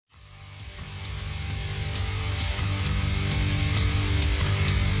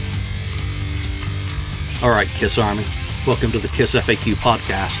All right, KISS Army, welcome to the KISS FAQ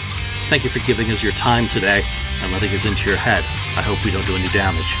podcast. Thank you for giving us your time today and letting us into your head. I hope we don't do any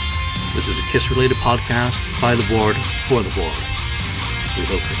damage. This is a KISS-related podcast by the board, for the board. We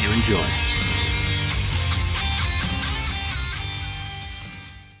hope that you enjoy.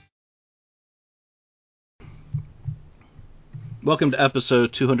 Welcome to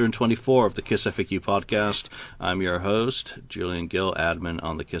episode 224 of the KISS FAQ podcast. I'm your host, Julian Gill, admin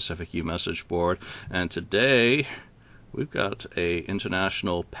on the KISS FAQ message board. And today, we've got an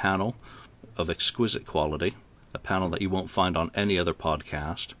international panel of exquisite quality, a panel that you won't find on any other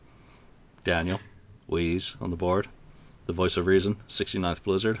podcast. Daniel Wheeze on the board, the voice of reason, 69th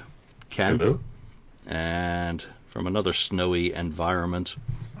Blizzard, Ken, hello. And from another snowy environment,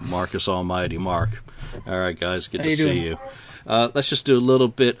 Marcus Almighty Mark. All right, guys, good to see you. Let's just do a little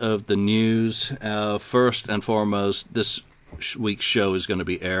bit of the news. First and foremost, this week's show is going to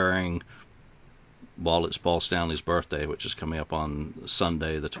be airing while it's Paul Stanley's birthday, which is coming up on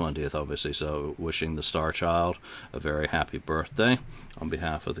Sunday the 20th, obviously. So wishing the Star Child a very happy birthday on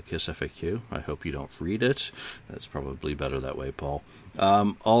behalf of the KISS FAQ. I hope you don't read it. It's probably better that way, Paul.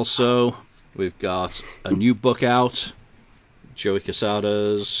 Also, we've got a new book out, Joey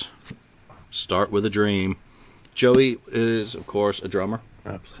Quesada's Start With a Dream. Joey is, of course, a drummer,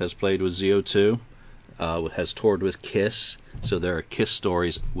 has played with ZO2, has toured with KISS, so there are KISS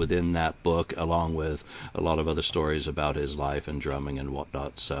stories within that book, along with a lot of other stories about his life and drumming and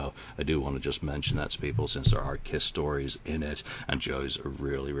whatnot, so I do want to just mention that to people since there are KISS stories in it, and Joey's a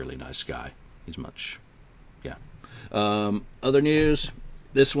really, really nice guy. He's much, yeah. Other news,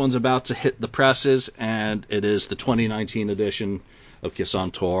 this one's about to hit the presses, and it is the 2019 edition of KISS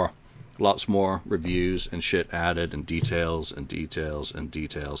on Tour. Lots more reviews and shit added, and details and details and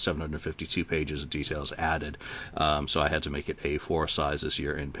details. 752 pages of details added. So I had to make it A4 size this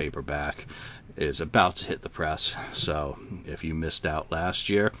year in paperback. It's about to hit the press. So if you missed out last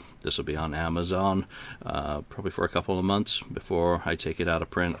year, this will be on Amazon probably for a couple of months before I take it out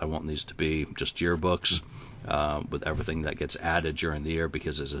of print. I want these to be just yearbooks with everything that gets added during the year,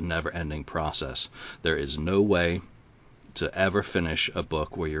 because it's a never-ending process. There is no way to ever finish a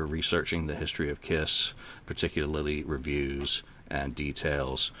book where you're researching the history of KISS, particularly reviews and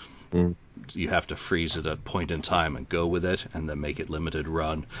details. You have to freeze it at a point in time and go with it, and then make it limited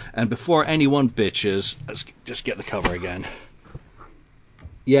run. And before anyone bitches, let's just get the cover again.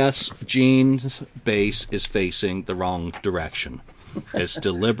 Yes, Gene's bass is facing the wrong direction. It's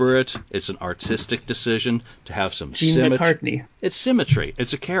deliberate. It's an artistic decision to have some symmetry. It's symmetry.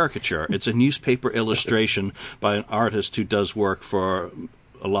 It's a caricature. It's a newspaper illustration by an artist who does work for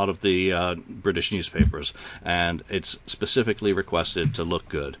a lot of the British newspapers, and it's specifically requested to look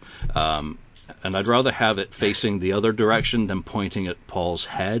good. And I'd rather have it facing the other direction than pointing at Paul's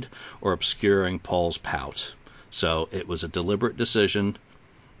head or obscuring Paul's pout. So it was a deliberate decision.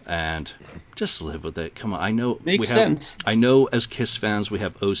 And just live with it. Come on, I know Makes sense. I know as KISS fans we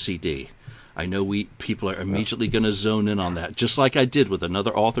have OCD. I know people are immediately going to zone in on that, just like I did with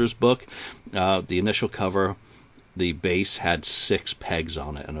another author's book. The initial cover, the base had 6 pegs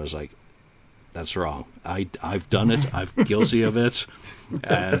on it, and I was like, "That's wrong. I've done it. I'm guilty of it."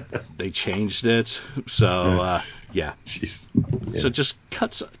 And they changed it. So yeah. Jeez. So just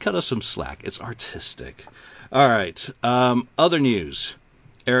cut us some slack. It's artistic. All right. Other news.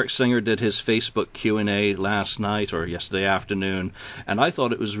 Eric Singer did his Facebook Q&A last night or yesterday afternoon, and I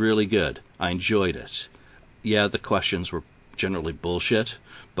thought it was really good. I enjoyed it. Yeah, the questions were generally bullshit,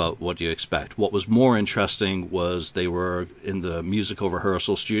 but what do you expect? What was more interesting was they were in the musical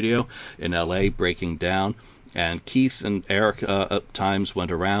rehearsal studio in LA breaking down, and Keith and Eric at times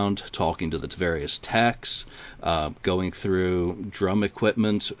went around talking to the various techs, going through drum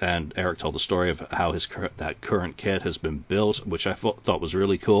equipment, and Eric told the story of how that current kit has been built, which I thought was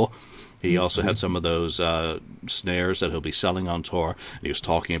really cool. He also had some of those snares that he'll be selling on tour. He was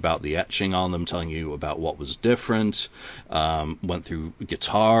talking about the etching on them, telling you about what was different. Went through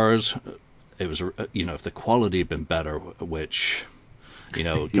guitars. It was, if the quality had been better, which...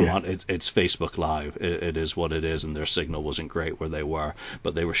 come on, it's Facebook Live. It is what it is, and their signal wasn't great where they were.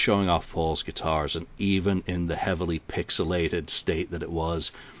 But they were showing off Paul's guitars, and even in the heavily pixelated state that it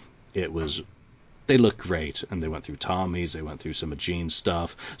was they look great. And they went through Tommy's, they went through some of Gene's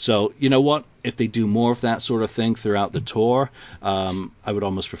stuff. So, you know what? If they do more of that sort of thing throughout the tour, I would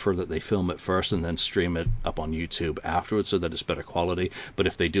almost prefer that they film it first and then stream it up on YouTube afterwards so that it's better quality. But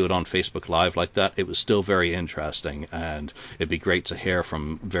if they do it on Facebook Live like that, it was still very interesting, and it'd be great to hear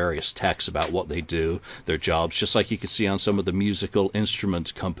from various techs about what they do, their jobs, just like you could see on some of the musical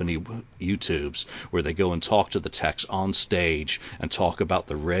instrument company YouTubes, where they go and talk to the techs on stage and talk about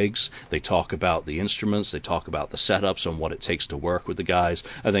the rigs, they talk about the instruments. They talk about the setups and what it takes to work with the guys.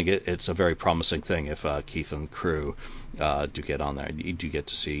 I think it's a very promising thing if Keith and crew do get on there. You do get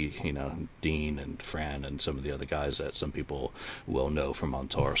to see, Dean and Fran and some of the other guys that some people will know from on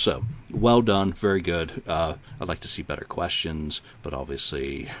tour. So well done, very good. I'd like to see better questions, but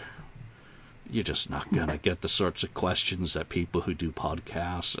obviously you're just not going to get the sorts of questions that people who do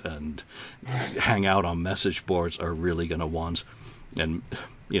podcasts and hang out on message boards are really going to want. And,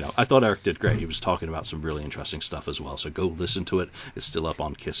 I thought Eric did great. He was talking about some really interesting stuff as well. So go listen to it. It's still up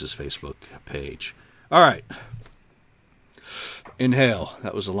on Kiss's Facebook page. All right. Inhale.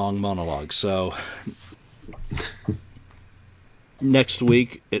 That was a long monologue. So next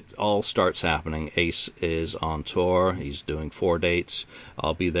week, it all starts happening. Ace is on tour. He's doing 4 dates.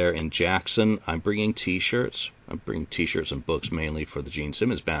 I'll be there in Jackson. I'm bringing T-shirts. I'm bringing T-shirts and books mainly for the Gene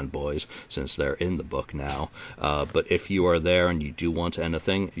Simmons Band boys, since they're in the book now. But if you are there and you do want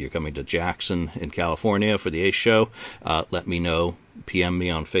anything, you're coming to Jackson in California for the Ace show, let me know. PM me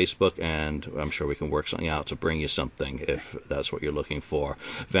on Facebook, and I'm sure we can work something out to bring you something if that's what you're looking for.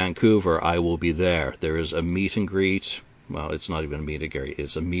 Vancouver, I will be there. There is a meet and greet. Well, it's not even a meet and greet.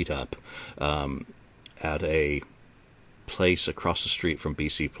 It's a meetup at a place across the street from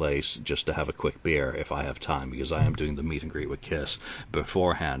BC Place, just to have a quick beer if I have time, because I am doing the meet and greet with Kiss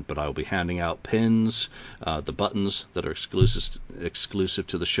beforehand. But I will be handing out pins, the buttons that are exclusive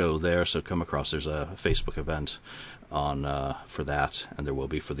to the show there. So come across. There's a Facebook event on for that, and there will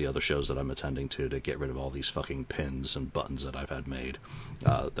be for the other shows that I'm attending to get rid of all these fucking pins and buttons that I've had made.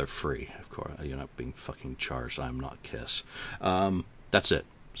 They're free, of course. You're not being fucking charged. I'm not Kiss. That's it.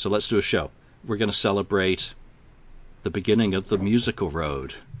 So let's do a show. We're going to celebrate the beginning of the musical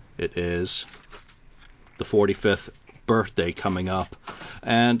road. It is the 45th birthday coming up,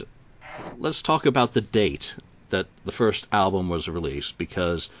 and let's talk about the date that the first album was released,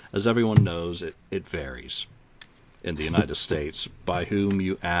 because as everyone knows, it varies in the United States by whom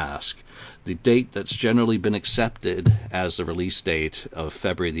you ask. The date that's generally been accepted as the release date of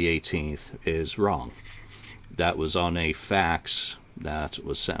February the 18th is wrong. That was on a fax that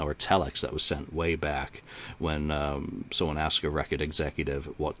was sent, or telex that was sent way back when someone asked a record executive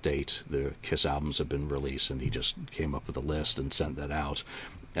what date the Kiss albums had been released, and he just came up with a list and sent that out,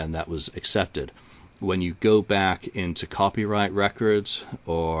 and that was accepted. When you go back into copyright records,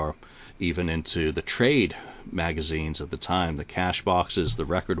 or even into the trade magazines at the time, the Cash Boxes, the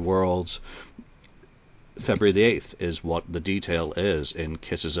Record Worlds, February the 8th is what the detail is in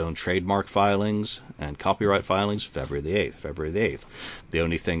Kiss's own trademark filings and copyright filings. February the 8th. The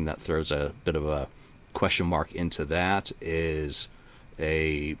only thing that throws a bit of a question mark into that is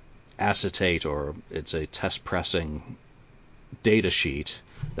a acetate, or it's a test pressing data sheet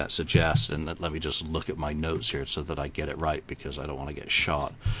that suggests, and let me just look at my notes here so that I get it right, because I don't want to get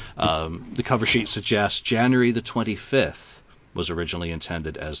shot. The cover sheet suggests January the 25th was originally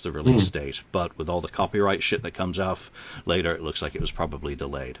intended as the release date, but with all the copyright shit that comes off later, it looks like it was probably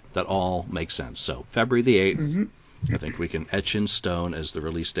delayed. That all makes sense. So February the 8th, I think we can etch in stone as the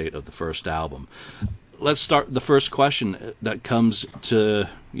release date of the first album. Let's start the first question that comes to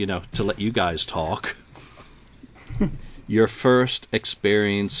let you guys talk. Your first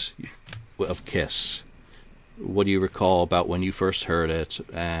experience of Kiss. What do you recall about when you first heard it,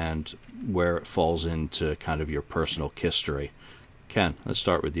 and where it falls into kind of your personal history? Ken, let's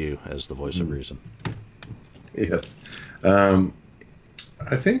start with you as the voice of reason. Yes.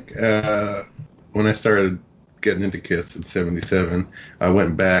 I think when I started getting into Kiss in 77, I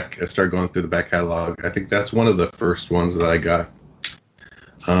went back, I started going through the back catalog. I think that's one of the first ones that I got.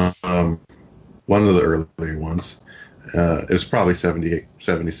 One of the early ones. It was probably 78,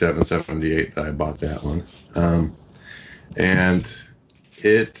 77, 78 that I bought that one. And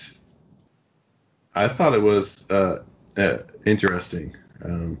I thought it was interesting.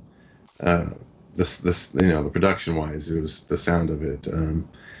 The production wise, it was the sound of it.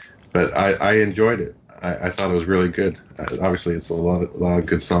 But I enjoyed it. I thought it was really good. Obviously, it's a lot of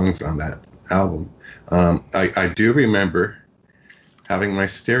good songs on that album. I do remember having my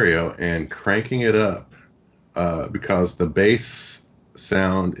stereo and cranking it up because the bass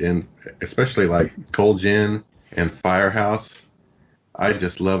sound in, especially like Cold Gin and Firehouse, I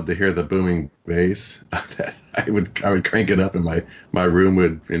just loved to hear the booming bass. I would crank it up and my room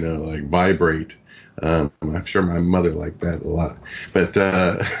would like vibrate. I'm sure my mother liked that a lot, but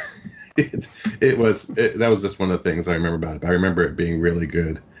that was just one of the things I remember about it. I remember it being really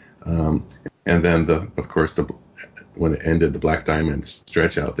good. And then of course when it ended, the Black Diamond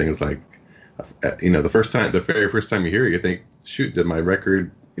stretch out thing was like, the very first time you hear it, you think, shoot, did my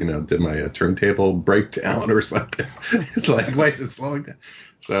record did my turntable breakdown or something. It's like, why is it slowing down?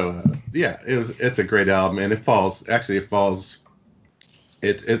 So yeah, it's a great album, and it falls. I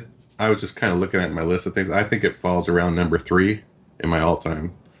was just kind of looking at my list of things. I think it falls around number 3 in my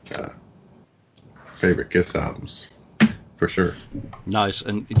all-time favorite Kiss albums, for sure. Nice,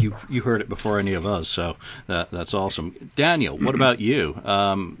 and you heard it before any of us, so that's awesome. Daniel, what about you?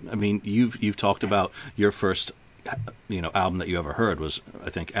 I mean, you've talked about your first album that you ever heard was, I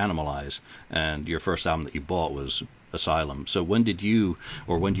think, Animalize, and your first album that you bought was Asylum. So when do you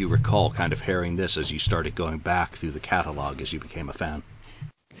recall kind of hearing this as you started going back through the catalog as you became a fan?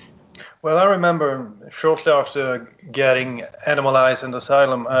 Well, I remember shortly after getting Animalize and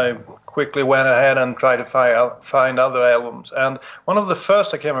Asylum, I quickly went ahead and tried to find other albums. And one of the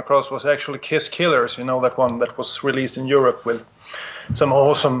first I came across was actually Kiss Killers, that one that was released in Europe with some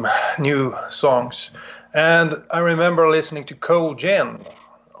awesome new songs. And I remember listening to Cold Gin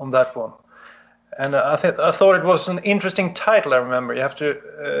on that one. And I thought it was an interesting title. I remember. You have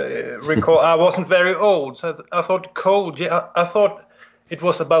to recall. I wasn't very old, so I thought Cold Gin. I thought it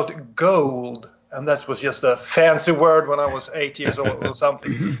was about gold, and that was just a fancy word when I was 8 years old or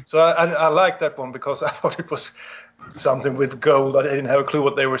something. So I liked that one because I thought it was something with gold. I didn't have a clue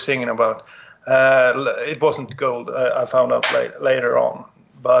what they were singing about. It wasn't gold. I found out later on.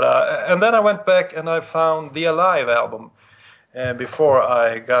 But and then I went back and I found the Alive album before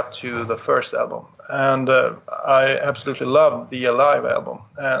I got to the first album. And I absolutely loved the Alive album,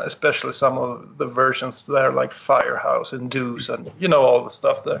 especially some of the versions there, like Firehouse and Deuce and all the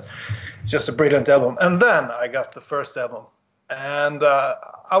stuff there. It's just a brilliant album. And then I got the first album, and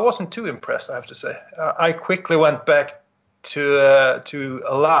I wasn't too impressed, I have to say. I quickly went back to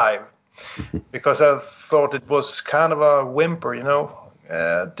Alive because I thought it was kind of a whimper,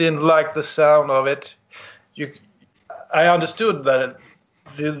 didn't like the sound of it. I understood that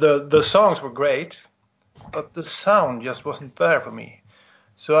the songs were great, but the sound just wasn't there for me.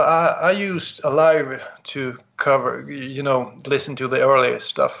 So I used Alive to cover, listen to the earlier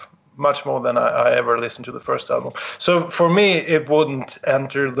stuff much more than I ever listened to the first album. So for me, it wouldn't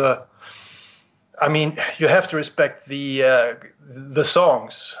enter the. I mean, you have to respect the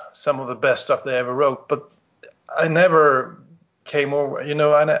songs, some of the best stuff they ever wrote, but I never came over,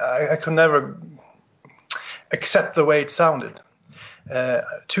 I could never accept the way it sounded.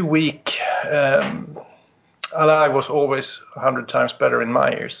 Too weak. Alive was always 100 times better in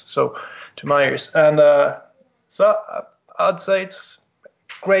my ears. And so I'd say it's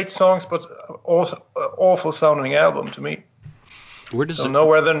great songs, but also awful sounding album to me.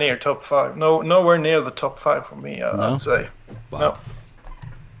 Nowhere near top 5. Nowhere near the top 5 for me. I'd say. Wow.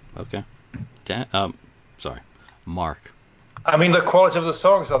 No. Okay. Sorry, Mark. I mean, the quality of the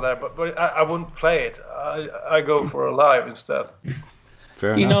songs are there, but I wouldn't play it. I go for Alive instead.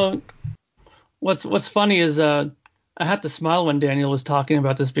 Fair enough. What's funny is I had to smile when Daniel was talking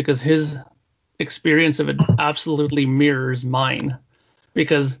about this because his experience of it absolutely mirrors mine.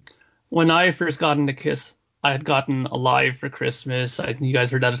 Because when I first got into Kiss, I had gotten Alive for Christmas. You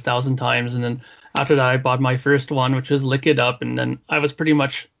guys heard that 1,000 times. And then after that, I bought my first one, which was Lick It Up. And then I was pretty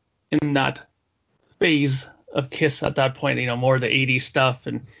much in that phase of Kiss at that point, more of the 80s stuff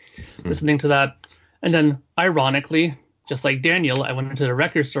and listening to that. And then ironically, just like Daniel, I went into the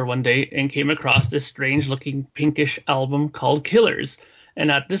record store one day and came across this strange looking pinkish album called Killers.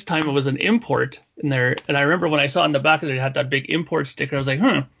 And at this time it was an import in there. And I remember when I saw in the back of it, it had that big import sticker. I was like,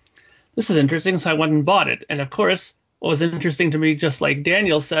 this is interesting. So I went and bought it. And of course, what was interesting to me, just like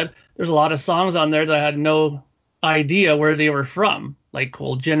Daniel said, there's a lot of songs on there that I had no idea where they were from, like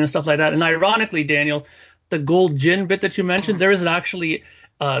Cold Gin and stuff like that. And ironically, Daniel, the Gold Gin bit that you mentioned, there is actually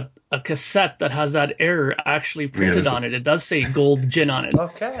a cassette that has that error actually printed on it. It does say Gold Gin on it.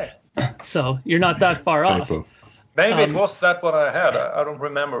 Okay. So you're not that far off. Maybe it was that one I had. I don't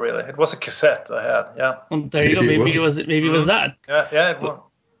remember really. It was a cassette I had. Yeah. Well, there you go. Maybe it was that. Yeah, it was.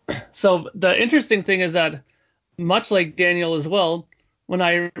 So the interesting thing is that, much like Daniel as well, when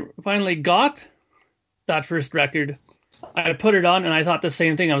I finally got that first record, I put it on and I thought the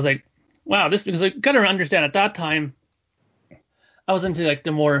same thing. I was like, wow, this, because I got to understand at that time, I was into like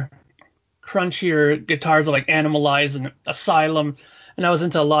the more crunchier guitars like Animalize and Asylum, and I was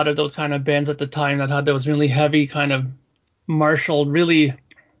into a lot of those kind of bands at the time that had those really heavy kind of Marshall, really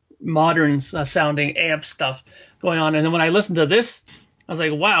modern sounding amp stuff going on. And then when I listened to this, I was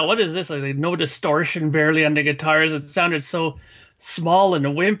like, wow, what is this? Like no distortion barely on the guitars. It sounded so small and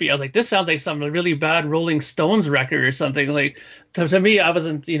wimpy. I was like, this sounds like some really bad Rolling Stones record or something. Like to me, I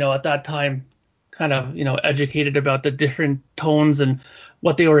wasn't, at that time kind of, educated about the different tones and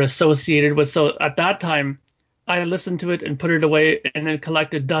what they were associated with. So at that time, I listened to it and put it away and then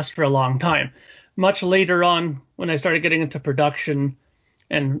collected dust for a long time. Much later on, when I started getting into production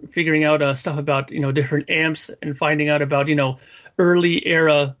and figuring out stuff about, different amps and finding out about, early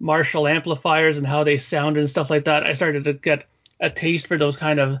era Marshall amplifiers and how they sound and stuff like that, I started to get a taste for those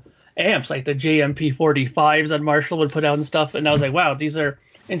kind of amps, like the JMP 45s that Marshall would put out and stuff. And I was like, wow, these are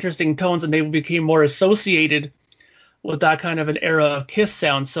interesting tones, and they became more associated with that kind of an era of Kiss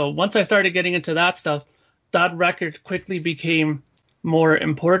sound. So once I started getting into that stuff, that record quickly became more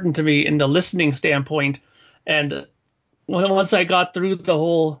important to me in the listening standpoint. And once I got through the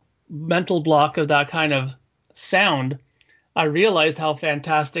whole mental block of that kind of sound, I realized how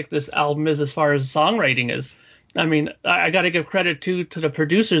fantastic this album is as far as songwriting is. I mean, I got to give credit to the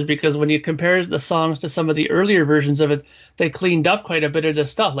producers, because when you compare the songs to some of the earlier versions of it, they cleaned up quite a bit of the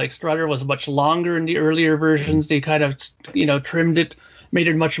stuff. Like Strutter was much longer in the earlier versions. They kind of, trimmed it, made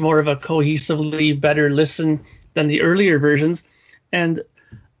it much more of a cohesively better listen than the earlier versions. And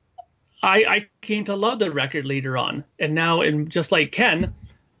I came to love the record later on. And now, just like Ken,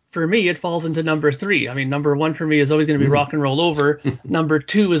 for me, it falls into number 3. I mean, number 1 for me is always going to be Rock and Roll Over. Number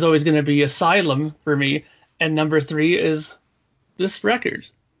 2 is always going to be Asylum for me. And number 3 is this record.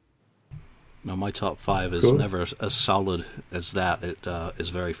 No, my top 5 is never as solid as that. It is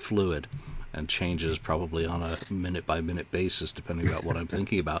very fluid and changes probably on a minute-by-minute basis depending on what I'm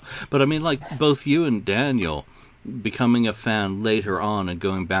thinking about. But I mean, like both you and Daniel, becoming a fan later on and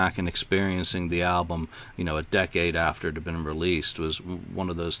going back and experiencing the album, a decade after it had been released, was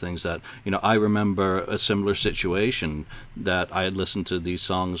one of those things that, I remember a similar situation, that I had listened to these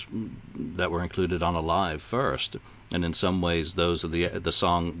songs that were included on Alive first. And in some ways, those are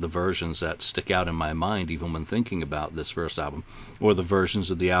the versions that stick out in my mind, even when thinking about this first album, or the versions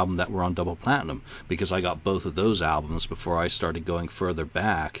of the album that were on Double Platinum, because I got both of those albums before I started going further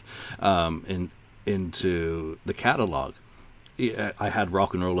back into the catalog. I had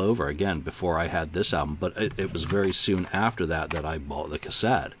Rock and Roll Over again before I had this album, but it was very soon after that I bought the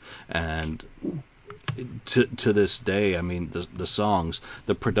cassette. And to this day, I mean, the songs,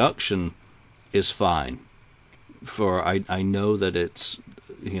 the production is fine. I know that it's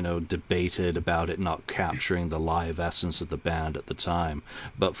debated about it not capturing the live essence of the band at the time,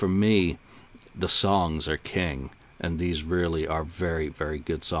 but for me, the songs are king. And these really are very, very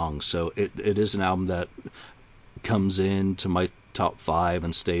good songs. So it is an album that comes into my top 5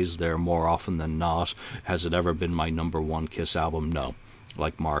 and stays there more often than not. Has it ever been my number 1 Kiss album? No.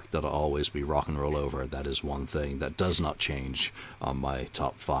 Like Mark, that'll always be Rock and Roll Over. That is one thing that does not change on my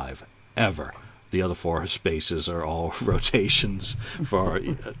top 5 ever. The other 4 spaces are all rotations for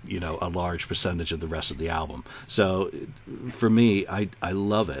a large percentage of the rest of the album. So for me, I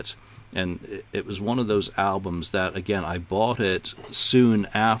love it. And it was one of those albums that, again, I bought it soon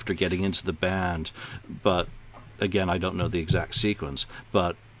after getting into the band. But, again, I don't know the exact sequence.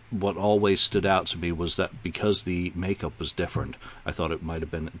 But what always stood out to me was that because the makeup was different, I thought it might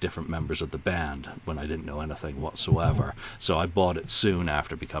have been different members of the band when I didn't know anything whatsoever. So I bought it soon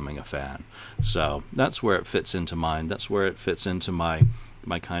after becoming a fan. So that's where it fits into mine. That's where it fits into my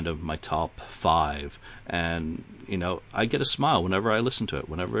top 5. And I get a smile whenever I listen to it.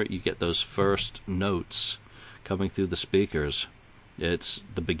 Whenever you get those first notes coming through the speakers, it's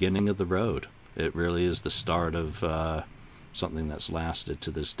the beginning of the road. It really is the start of something that's lasted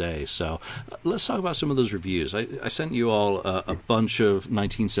to this day. So let's talk about some of those reviews. I sent you all a bunch of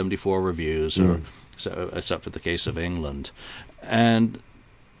 1974 reviews, except for the case of England. And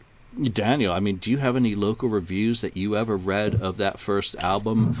Daniel, I mean, do you have any local reviews that you ever read of that first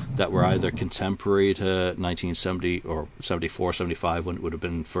album that were either contemporary to 1970 or 74, 75 when it would have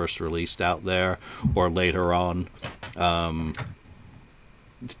been first released out there, or later on,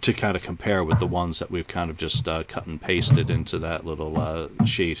 to kind of compare with the ones that we've kind of just cut and pasted into that little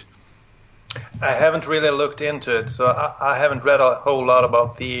sheet? I haven't really looked into it, so I haven't read a whole lot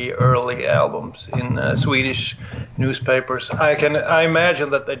about the early albums in Swedish newspapers. I imagine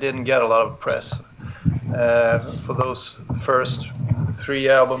that they didn't get a lot of press for those first 3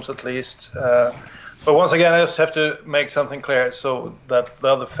 albums at least. But once again, I just have to make something clear so that the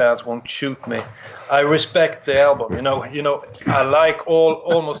other fans won't shoot me. I respect the album. I like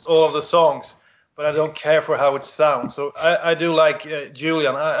almost all of the songs, but I don't care for how it sounds. So I do like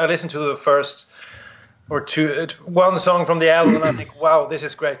Julian. I listened to the first or one song from the album, and I think, wow, this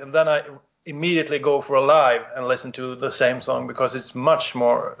is great. And then I immediately go for Alive and listen to the same song because it's much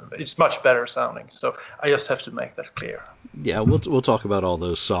better sounding. So I just have to make that clear. Yeah, we'll talk about all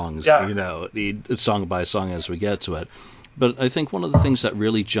those songs, song by song as we get to it. But I think one of the things that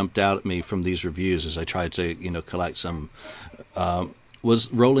really jumped out at me from these reviews as I tried to, collect some,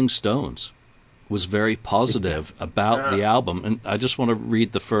 was Rolling Stones was very positive about the album. And I just want to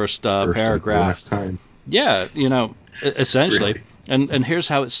read the first paragraph. Last time. Yeah, essentially. Really? And here's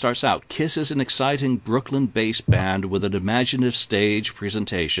how it starts out. Kiss is an exciting Brooklyn-based band with an imaginative stage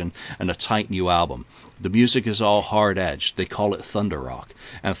presentation and a tight new album. The music is all hard-edged. They call it thunder rock.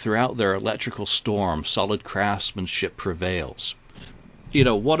 And throughout their electrical storm, solid craftsmanship prevails.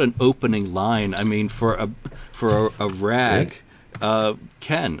 What an opening line. I mean, for a rag.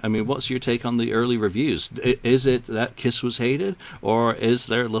 Ken, I mean, what's your take on the early reviews? Is it that Kiss was hated, or is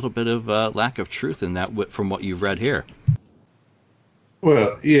there a little bit of lack of truth in that from what you've read here?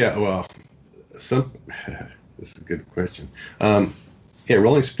 Well, yeah, this is a good question.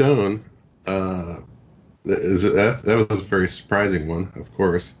 Rolling Stone, that was a very surprising one, of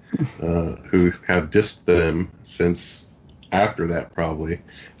course, who have dissed them since after that, probably.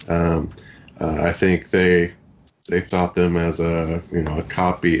 I think they thought them as a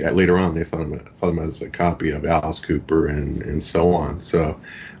copy. Later on, they thought them as a copy of Alice Cooper and so on. So,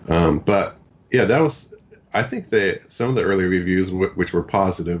 but yeah, that was. I think some of the early reviews, which were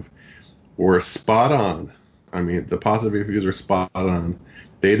positive, were spot on. I mean, the positive reviews were spot on.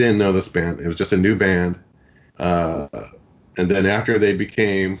 They didn't know this band; it was just a new band. And then after they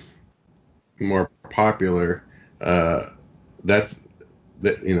became more popular, to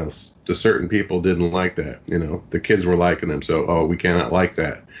certain people didn't like that. The kids were liking them, so we cannot like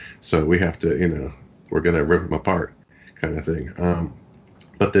that. So we have to, we're gonna rip them apart, kind of thing.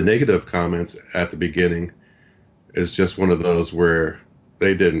 But the negative comments at the beginning is just one of those where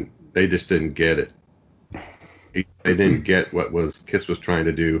they just didn't get it. They didn't get what Kiss was trying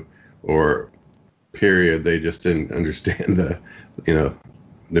to do, or period. They just didn't understand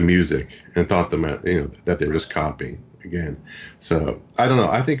the music and thought that they were just copying again. So I don't know.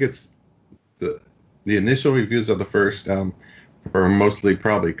 I think it's the initial reviews of the first album are mostly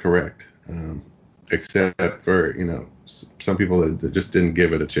probably correct, except for some people that just didn't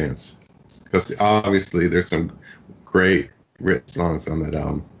give it a chance, because obviously there's some great written songs on that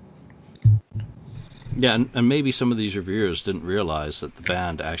album. Yeah, and maybe some of these reviewers didn't realize that the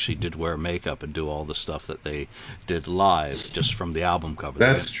band actually did wear makeup and do all the stuff that they did live just from the album cover.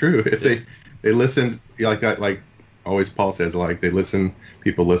 That's true. If they listened, like always Paul says,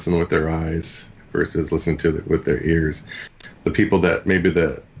 people listen with their eyes versus listen with their ears. The people that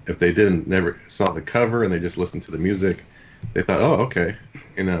if they never saw the cover and they just listened to the music, they thought, oh, okay,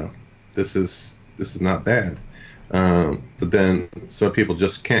 this is not bad. But then some people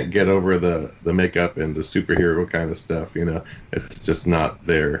just can't get over the makeup and the superhero kind of stuff. It's just not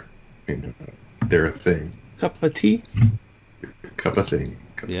their thing. Cup of tea. Cup of tea.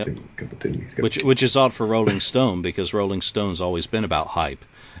 Which is odd for Rolling Stone, because Rolling Stone's always been about hype,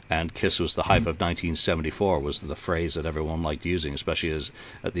 and Kiss was the hype of 1974 was the phrase that everyone liked using, especially as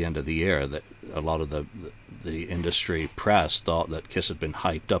at the end of the year that a lot of the industry press thought that Kiss had been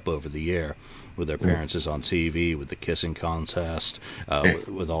hyped up over the year with their appearances on TV, with the kissing contest,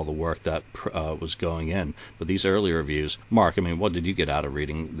 with all the work that was going in. But these early reviews, Mark, I mean, what did you get out of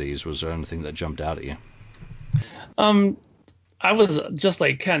reading these? Was there anything that jumped out at you? I was just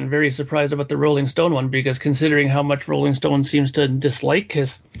like Ken, very surprised about the Rolling Stone one, because considering how much Rolling Stone seems to dislike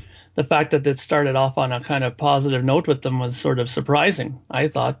Kiss, the fact that it started off on a kind of positive note with them was sort of surprising, I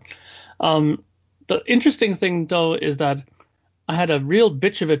thought. The interesting thing, though, is that I had a real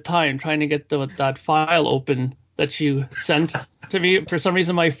bitch of a time trying to get that file open that you sent to me. For some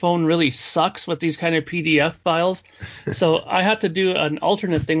reason, my phone really sucks with these kind of PDF files. So I had to do an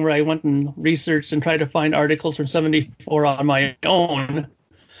alternate thing where I went and researched and tried to find articles from 74 on my own.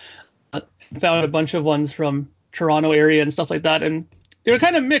 Found a bunch of ones from Toronto area and stuff like that. And they were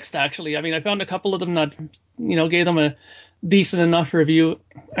kind of mixed, actually. I mean, I found a couple of them that, gave them a decent enough review.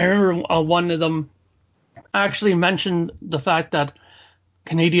 I remember one of them actually mentioned the fact that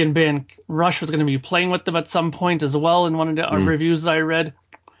Canadian band Rush was going to be playing with them at some point as well in one of the reviews that I read.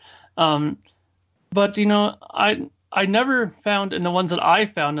 But I never found, in the ones that I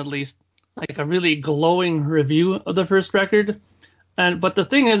found at least, like a really glowing review of the first record. But the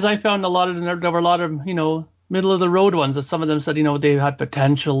thing is, I found there were a lot of middle of the road ones that some of them said they had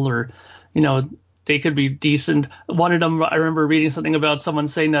potential, or they could be decent. One of them, I remember reading something about someone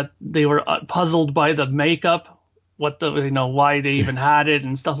saying that they were puzzled by the makeup, why they even had it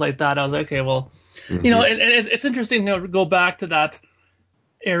and stuff like that. I was like, okay, well, and it's interesting to go back to that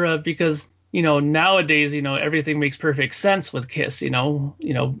era, because nowadays everything makes perfect sense with Kiss, and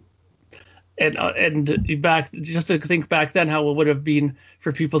back, just to think back then how it would have been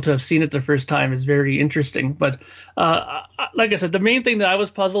for people to have seen it the first time is very interesting. But like I said, the main thing that I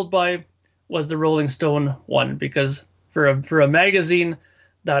was puzzled by was the Rolling Stone one, because for a magazine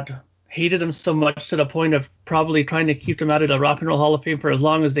that hated him so much to the point of probably trying to keep him out of the Rock and Roll Hall of Fame for as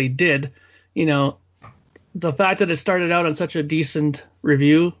long as they did, the fact that it started out on such a decent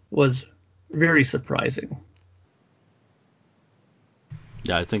review was very surprising.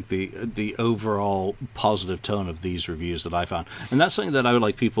 Yeah, I think the overall positive tone of these reviews that I found, and that's something that I would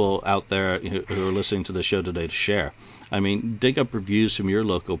like people out there who are listening to the show today to share. I mean, dig up reviews from your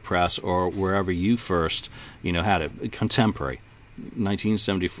local press or wherever you first, had it. Contemporary,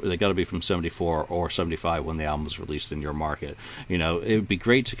 1974. They got to be from 74 or 75 when the album was released in your market. It would be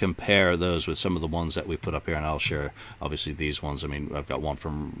great to compare those with some of the ones that we put up here, and I'll share obviously these ones. I mean, I've got one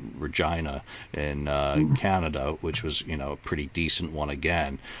from Regina in Canada, which was a pretty decent one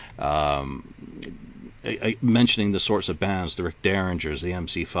again. Mentioning the sorts of bands, the Rick Derringers, the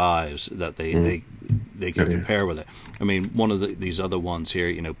MC5s, that they can compare with it. I mean, one of these other ones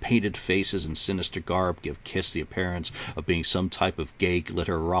here, painted faces and sinister garb give Kiss the appearance of being some type of gay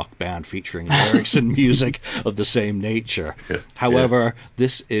glitter rock band featuring lyrics and music of the same nature. However,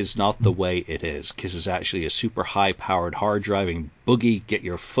 this is not the way it is. Kiss is actually a super high-powered, hard-driving, boogie,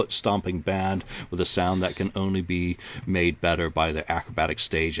 get-your-foot-stomping band with a sound that can only be made better by the acrobatic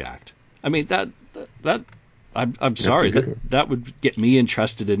stage act. I mean, I'm sorry, that would get me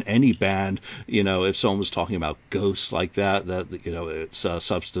interested in any band, if someone was talking about ghosts like that it's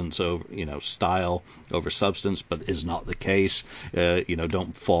substance over, style over substance, but is not the case.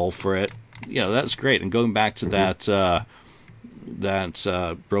 Don't fall for it. That's great. And going back to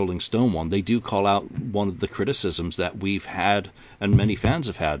that Rolling Stone one, they do call out one of the criticisms that we've had and many fans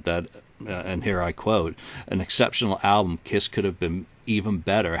have had, that and here I quote, an exceptional album, Kiss could have been even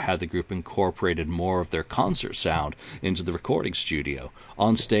better had the group incorporated more of their concert sound into the recording studio.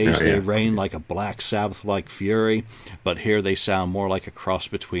 On stage, they reign like a Black Sabbath-like fury, but here they sound more like a cross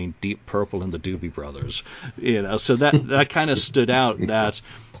between Deep Purple and the Doobie Brothers. So that kind of stood out, that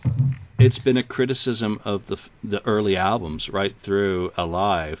it's been a criticism of the early albums right through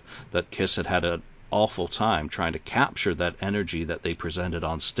Alive, that Kiss had an awful time trying to capture that energy that they presented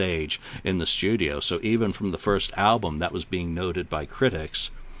on stage in the studio. So even from the first album, that was being noted by critics.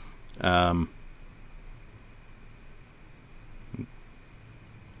 Okay,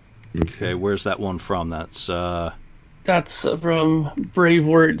 where's that one from? That's from Brave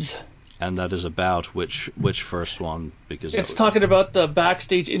Words. And that is about which first one? Because it's talking about the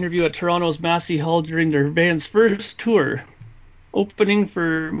backstage interview at Toronto's Massey Hall during their band's first tour, opening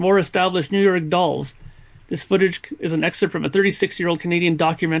for more established New York Dolls. This footage is an excerpt from a 36-year-old Canadian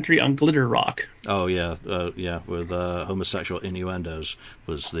documentary on glitter rock. Oh yeah, with homosexual innuendos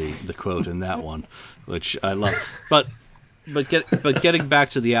was the quote in that one, which I love. But getting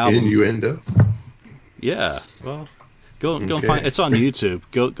back to the album. Innuendo. Yeah, well, go and find. It's on YouTube.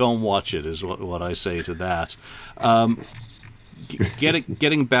 Go and watch it is what I say to that.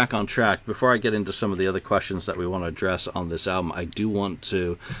 Getting back on track, before I get into some of the other questions that we want to address on this album, I do want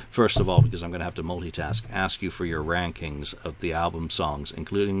to, first of all, because I'm going to have to multitask, ask you for your rankings of the album songs,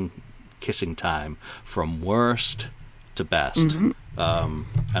 including Kissing Time, from worst to best. Mm-hmm.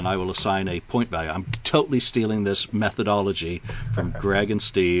 And I will assign a point value. I'm totally stealing this methodology from Greg and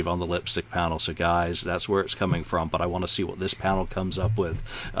Steve on the Lipstick panel, so guys, that's where it's coming from, but I want to see what this panel comes up with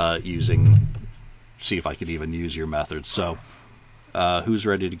see if I could even use your method. So who's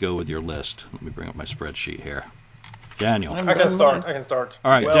ready to go with your list? Let me bring up my spreadsheet here. Daniel. I can start.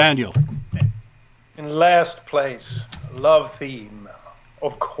 All right, well, Daniel. In last place, Love Theme,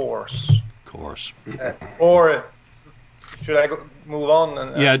 of course. Or should I move on?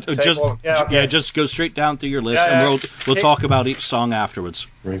 And, just go straight down through your list, and we'll talk about each song afterwards.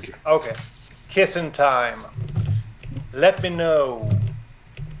 Thank you. Okay. Kissin' Time. Let Me Know.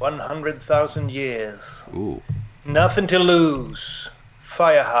 100,000 Years. Ooh. Nothing to Lose,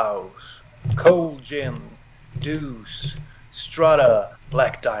 Firehouse, Cold Gin, Deuce, Strata,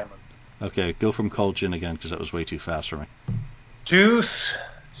 Black Diamond. Okay, go from Cold Gin again, because that was way too fast for me. Deuce,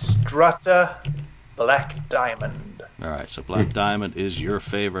 Strata, Black Diamond. All right, so Black Diamond is your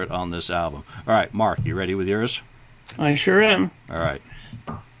favorite on this album. All right, Mark, you ready with yours? I sure am. All right.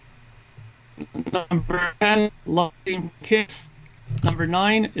 Number 10, Love Theme, Kiss. Number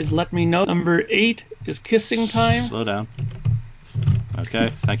 9 is Let Me Know. Number 8 is Kissing Time. Slow down.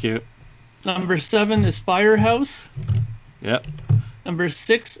 Okay, thank you. Number 7 is Firehouse. Yep. Number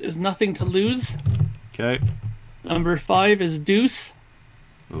 6 is Nothing to Lose. Okay. Number 5 is Deuce.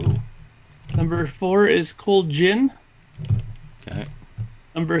 Ooh. Number 4 is Cold Gin. Okay.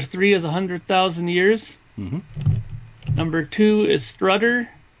 Number 3 is 100,000 Years. Mm-hmm. Number 2 is Strutter.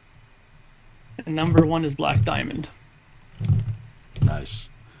 And number 1 is Black Diamond. Nice.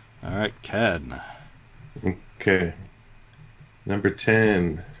 All right, Ken. Okay. Number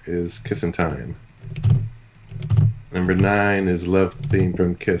 10 is Kissin' Time. Number 9 is Love Theme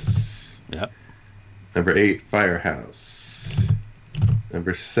from Kiss. Yep. Number 8, Firehouse.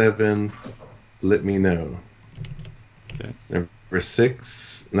 Number 7, Let Me Know. Okay. Number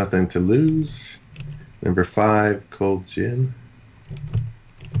 6, Nothing to Lose. Number 5, Cold Gin.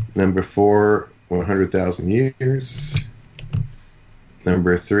 Number 4, 100,000 Years.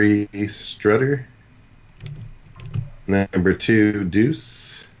 Number 3, Strutter. Number 2,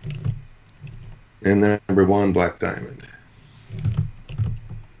 Deuce. And number 1, Black Diamond.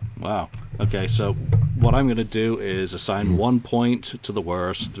 Wow. Okay, so what I'm going to do is assign 1 point to the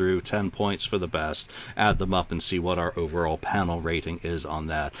worst through 10 points for the best, add them up and see what our overall panel rating is on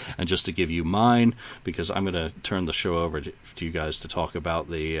that. And just to give you mine, because I'm going to turn the show over to you guys to talk about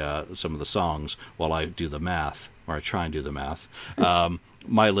the some of the songs while I do the math, or I try and do the math.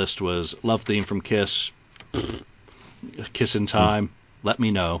 My list was Love Theme from Kiss, Kissin' Time, Let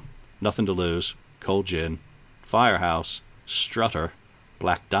Me Know, Nothing to Lose, Cold Gin, Firehouse, Strutter,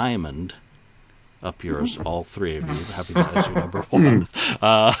 Black Diamond, up yours, all three of you, happy to answer number 1,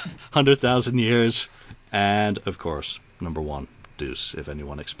 100,000 Years, and, of course, number 1, Deuce, if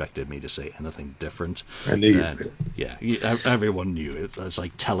anyone expected me to say anything different. I knew you did. Yeah, everyone knew. It's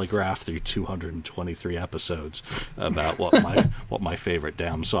like telegraphed through 223 episodes about what my favorite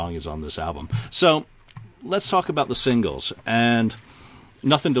damn song is on this album. So, let's talk about the singles, and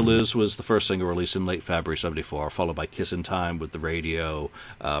Nothing to Lose was the first single released in late February 74, followed by Kissin' Time with the radio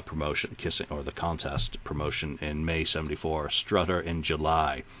promotion, or the contest promotion in May 74, Strutter in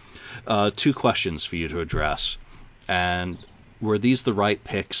July. 2 questions for you to address. And were these the right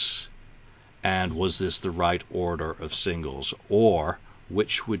picks? And was this the right order of singles? Or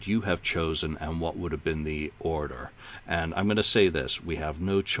which would you have chosen and what would have been the order? And I'm going to say this, we have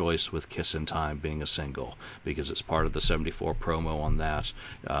no choice with Kissin' Time being a single because it's part of the 74 promo on that.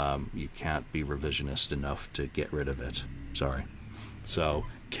 You can't be revisionist enough to get rid of it. Sorry. So,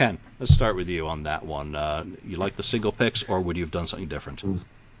 Ken, let's start with you on that one. You like the single picks or would you have done something different?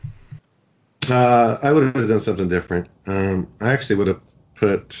 I would have done something different. I actually would have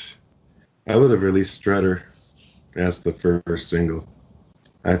released Strutter as the first single.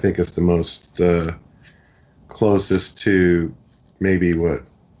 I think it's the most closest to maybe what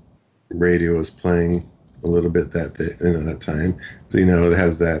radio was playing a little bit that time. It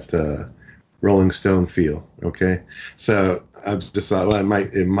has that Rolling Stone feel. Okay, so I just thought, well,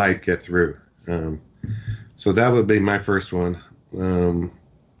 it might get through. So that would be my first one. The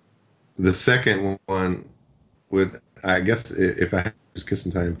second one would, I guess, if I was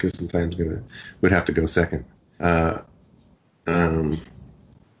Kissin' Time would have to go second.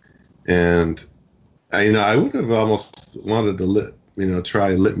 And I would have almost wanted to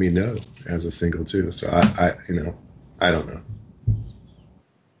try Let Me Know as a single too. So I don't know.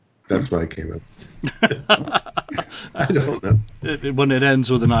 That's what I came up with. I don't know. When it ends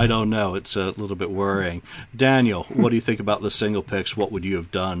with an I don't know, it's a little bit worrying. Daniel, what do you think about the single picks? What would you have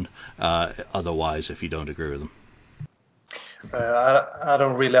done otherwise if you don't agree with them? I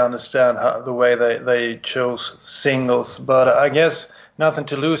don't really understand the way they chose singles, but I guess Nothing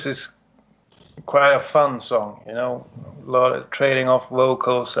to Lose is quite a fun song, a lot of trading off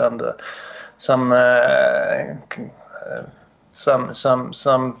vocals and some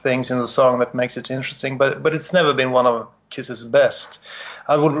things in the song that makes it interesting, but it's never been one of Kiss's best.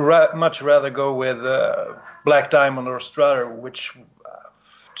 I would much rather go with Black Diamond or Strutter, which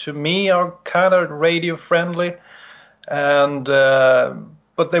to me are kind of radio friendly, and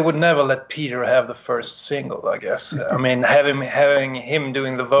but they would never let Peter have the first single, I guess. I mean, having him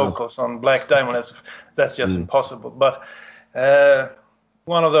doing the vocals on Black Diamond, that's just impossible. But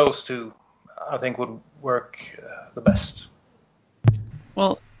one of those two, I think, would work the best.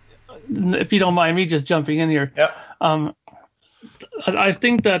 Well, if you don't mind me just jumping in here. Yeah. I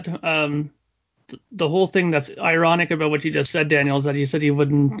think that the whole thing that's ironic about what you just said, Daniel, is that you said you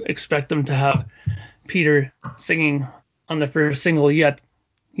wouldn't expect them to have Peter singing on the first single, yet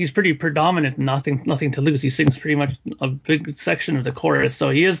he's pretty predominant in Nothing to Lose. He sings pretty much a big section of the chorus, so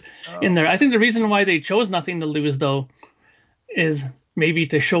he is in there. I think the reason why they chose Nothing to Lose, though, is maybe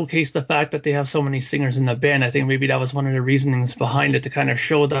to showcase the fact that they have so many singers in the band. I think maybe that was one of the reasonings behind it, to kind of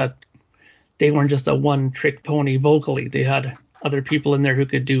show that they weren't just a one-trick pony vocally. They had other people in there who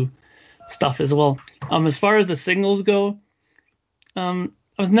could do stuff as well. As far as the singles go, I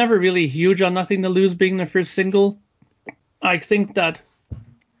was never really huge on Nothing to Lose being the first single. I think that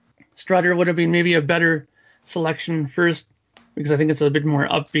Strutter would have been maybe a better selection first, because I think it's a bit more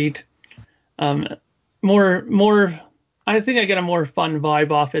upbeat. I think I get a more fun vibe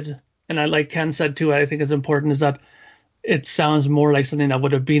off it. And like Ken said too, I think it's important is that it sounds more like something that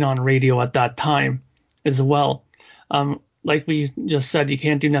would have been on radio at that time as well. Like we just said, you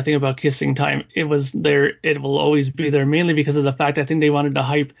can't do nothing about Kissing Time. It was there. It will always be there, mainly because of the fact I think they wanted to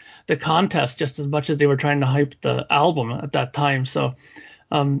hype the contest just as much as they were trying to hype the album at that time. So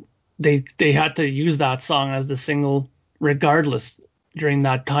they had to use that song as the single regardless during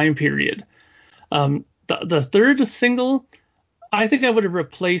that time period. The third single, I think I would have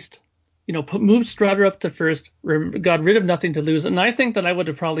replaced, moved Strutter up to first, got rid of Nothing to Lose, and I think that I would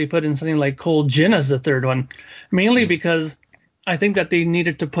have probably put in something like Cold Gin as the third one, mainly because I think that they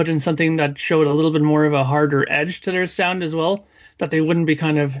needed to put in something that showed a little bit more of a harder edge to their sound as well, that they wouldn't be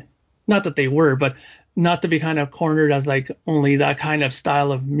kind of, not that they were, but not to be kind of cornered as like only that kind of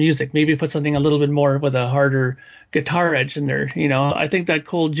style of music. Maybe put something a little bit more with a harder guitar edge in there. I think that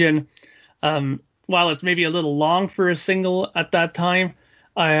Cold Gin, while it's maybe a little long for a single at that time,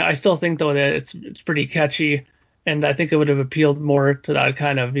 I still think though that it's pretty catchy, and I think it would have appealed more to that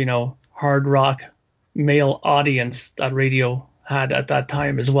kind of hard rock male audience that radio had at that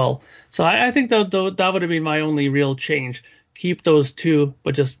time as well. So I think that would have been my only real change. Keep those two,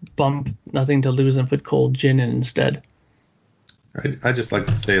 but just bump Nothing to Lose and put Cold Gin in instead. I just like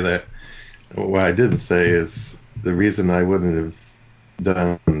to say that what I didn't say is the reason I wouldn't have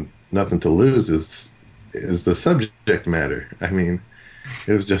done Nothing to Lose is the subject matter. I mean,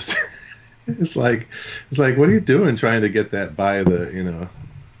 it was just it's like what are you doing trying to get that by the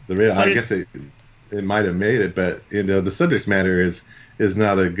the radio? I guess it might have made it, but the subject matter is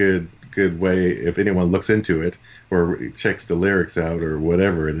not a good way. If anyone looks into it or checks the lyrics out or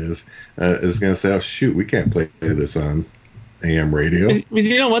whatever it is going to say, oh shoot, we can't play this on AM radio.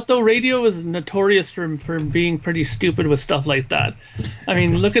 You know what though? Radio is notorious for being pretty stupid with stuff like that. I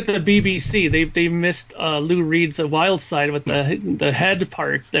mean, look at the BBC. They missed Lou Reed's Wild Side with the head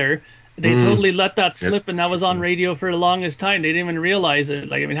part there. They totally let that slip, and that was on radio for the longest time. They didn't even realize it.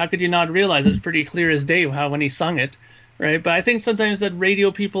 Like, I mean, how could you not realize it? It's pretty clear as day when he sung it, right? But I think sometimes that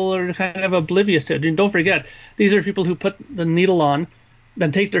radio people are kind of oblivious to it. And don't forget, these are people who put the needle on,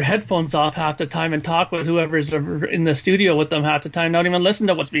 then take their headphones off half the time and talk with whoever's in the studio with them half the time, not even listen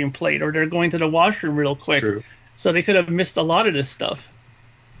to what's being played, or they're going to the washroom real quick. True. So they could have missed a lot of this stuff.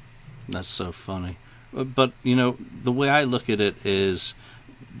 That's so funny. But, the way I look at it is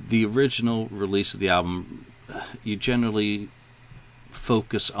the original release of the album, you generally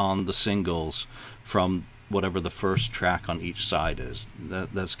focus on the singles from whatever the first track on each side is.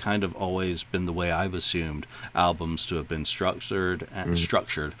 That's kind of always been the way I've assumed albums to have been structured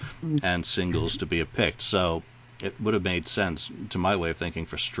and singles to be picked. So it would have made sense, to my way of thinking,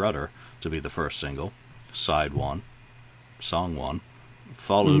 for Strutter to be the first single, side one, song one,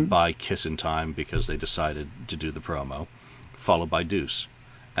 followed by Kissin' Time because they decided to do the promo, followed by Deuce.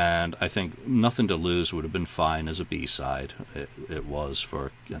 And I think Nothing to Lose would have been fine as a B-side. It was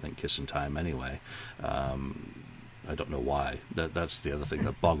for, I think, Kissin' Time anyway. I don't know why. That's the other thing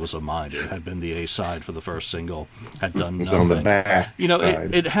that boggles the mind. It had been the A-side for the first single, had done nothing. On the back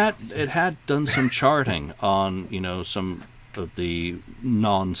side. It had done some charting on, some of the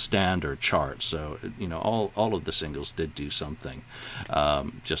non-standard charts. So, all of the singles did do something,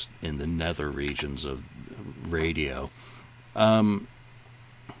 just in the nether regions of radio.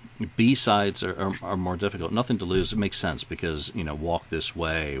 B-sides are more difficult. Nothing to Lose, it makes sense because, Walk This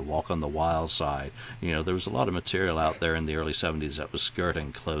Way, Walk on the Wild Side, there was a lot of material out there in the early 70s that was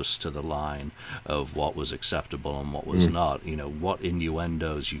skirting close to the line of what was acceptable and what was not. What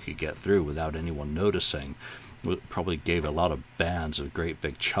innuendos you could get through without anyone noticing probably gave a lot of bands a great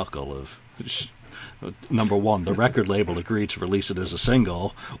big chuckle of... Number one, the record label agreed to release it as a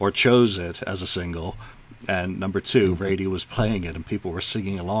single, or chose it as a single, and number two, radio was playing it and people were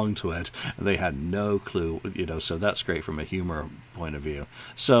singing along to it, and they had no clue, so that's great from a humor point of view.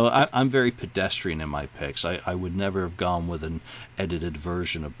 So I'm very pedestrian in my picks. I would never have gone with an edited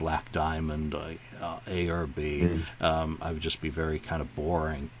version of Black Diamond, A or B. I would just be very kind of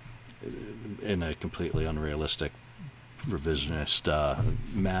boring in a completely unrealistic revisionist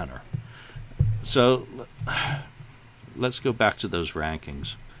manner. So let's go back to those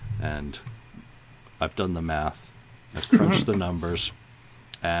rankings, and I've done the math, I've crunched the numbers,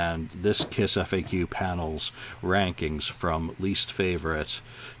 and this KISS FAQ panel's rankings from least favorite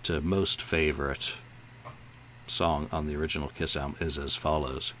to most favorite song on the original KISS album is as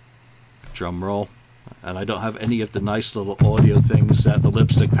follows. Drum roll, and I don't have any of the nice little audio things that the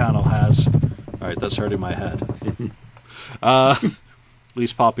lipstick panel has. Alright, that's hurting my head.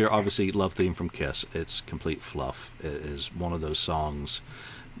 Least popular, obviously, Love Theme from KISS. It's complete fluff. It is one of those songs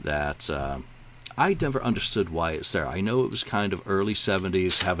that I never understood why it's there. I know it was kind of early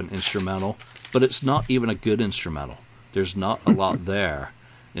 70s, have an instrumental, but it's not even a good instrumental. there's not a lot there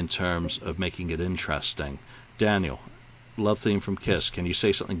in terms of making it interesting. Daniel, Love Theme from Kiss, can you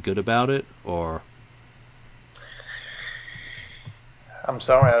say something good about it, or? I'm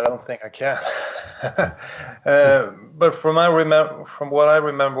sorry, I don't think I can. But from what I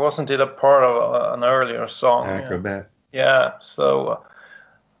remember, wasn't it a part of an earlier song? Acrobat. Yeah, so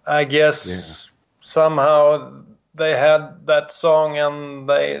I guess somehow they had that song and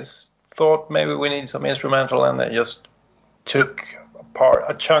they thought maybe we need some instrumental, and they just took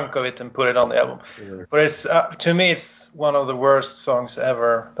a chunk of it and put it on the album. Yeah. But it's to me, it's one of the worst songs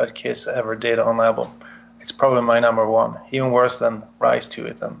ever that Kiss ever did on the album. It's probably my number one, even worse than Rise to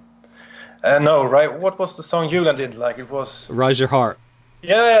It. And no, right? What was the song Julian did? Like it was Rise Your Heart.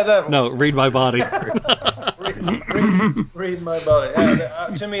 Yeah, that was... No, Read My Body. read My Body.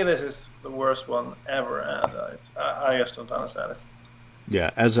 Yeah, to me, this is the worst one ever, and I just don't understand it. Yeah,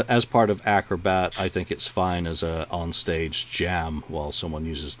 as part of Acrobat, I think it's fine as a on-stage jam while someone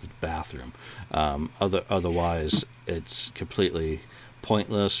uses the bathroom. Otherwise, it's completely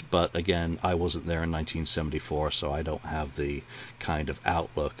pointless. But again, I wasn't there in 1974, so I don't have the kind of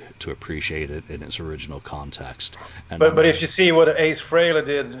outlook to appreciate it in its original context. But if you see what Ace Frehley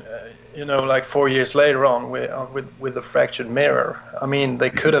did, like 4 years later on with the Fractured Mirror, I mean, they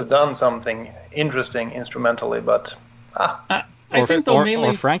could have done something interesting instrumentally, but I think mainly...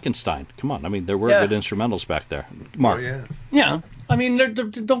 or Frankenstein. Come on, I mean, there were good instrumentals back there. Mark. Oh, yeah. I mean,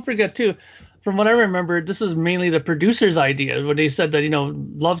 don't forget too. From what I remember, this was mainly the producer's idea when they said that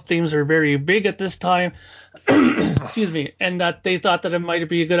love themes are very big at this time. Excuse me, and that they thought that it might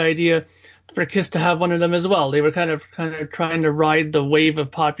be a good idea for Kiss to have one of them as well. They were kind of trying to ride the wave of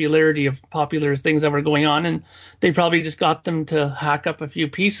popularity of popular things that were going on, and they probably just got them to hack up a few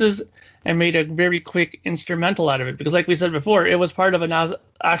pieces and made a very quick instrumental out of it. Because like we said before, it was part of an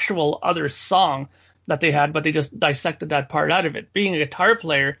actual other song that they had, but they just dissected that part out of it. Being a guitar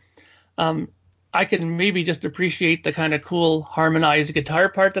player, I can maybe just appreciate the kind of cool harmonized guitar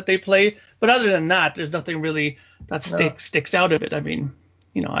part that they play, but other than that, there's nothing really that sticks out of it. I mean,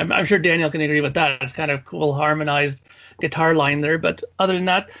 I'm sure Daniel can agree with that. It's kind of cool harmonized guitar line there, but other than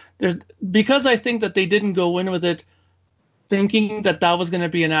that, because I think that they didn't go in with it thinking that was going to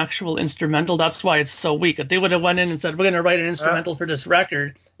be an actual instrumental. That's why it's so weak. If they would have went in and said, we're going to write an instrumental for this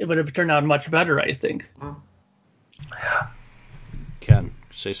record, it would have turned out much better, I think. Ken,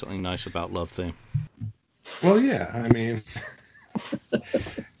 say something nice about Love Theme. Well, yeah, I mean,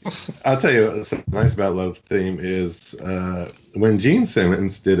 I'll tell you what's nice about Love Theme is when Gene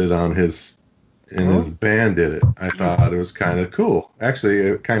Simmons did it his band did it, I thought it was kind of cool. Actually,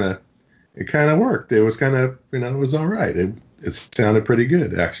 it kind of worked. It was kind of, it was all right. It sounded pretty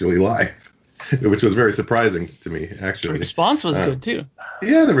good, actually, live, which was very surprising to me, actually. The response was good, too.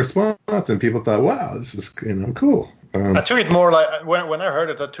 Yeah, the response, and people thought, wow, this is, cool. I took it more like, when I heard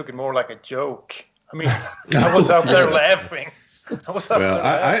it, I took it more like a joke. I mean, I was out there laughing.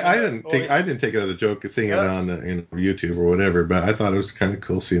 I didn't take it as a joke seeing it on YouTube or whatever, but I thought it was kind of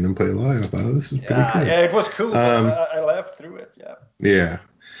cool seeing them play live. I thought, oh, this is pretty cool. Yeah, it was cool. I laughed through it. Yeah.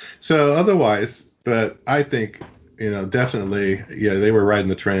 So otherwise, but I think definitely, they were riding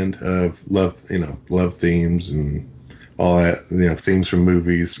the trend of love themes and all that, themes from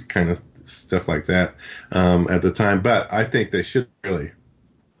movies, kind of stuff like that at the time. But I think they should really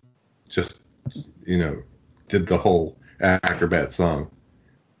just did the whole Acrobat song.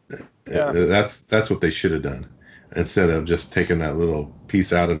 Yeah. That's what they should have done instead of just taking that little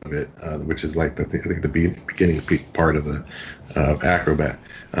piece out of it, which is like I think the beginning part of the Acrobat.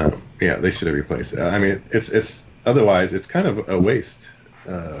 They should have replaced it. I mean, it's otherwise it's kind of a waste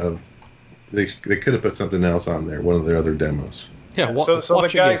of. They could have put something else on there, one of their other demos. Yeah. So the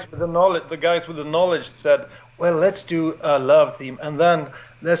guys with the knowledge said, well, let's do a Love Theme and then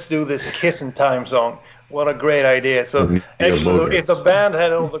let's do this Kissin' Time song. What a great idea. So actually, if the band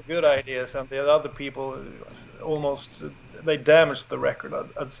had all the good ideas and the other people they damaged the record,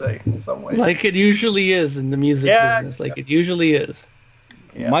 I'd say, in some ways. Like it usually is in the music business. Like it usually is.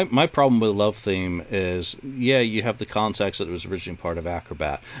 Yeah. My problem with Love Theme is, you have the context that it was originally part of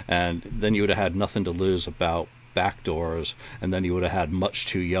Acrobat, and then you would have had nothing to lose about Backdoors, and then you would have had Much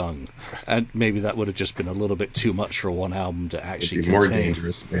Too Young, and maybe that would have just been a little bit too much for one album to actually contain. More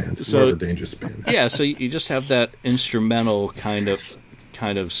dangerous band. More of a dangerous band. Yeah, so you just have that instrumental kind of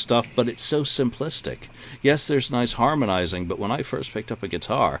stuff, but it's so simplistic. Yes, there's nice harmonizing, but when I first picked up a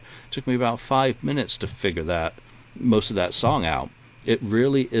guitar, it took me about 5 minutes to figure most of that song out. It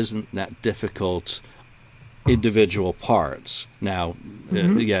really isn't that difficult individual parts. Now,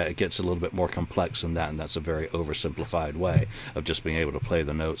 it gets a little bit more complex than that, and that's a very oversimplified way of just being able to play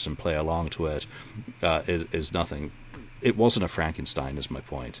the notes and play along to it is nothing. it wasn't a Frankenstein, is my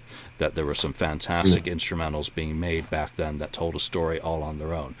point. That there were some fantastic instrumentals being made back then that told a story all on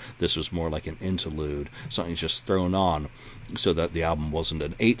their own. This was more like an interlude, something just thrown on so that the album wasn't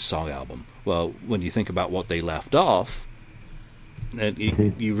an 8-song album. Well, when you think about what they left off, and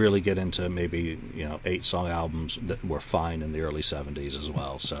you really get into maybe 8-song albums that were fine in the early 70s as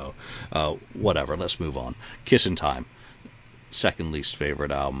well. So whatever, let's move on. Kissin' Time, second least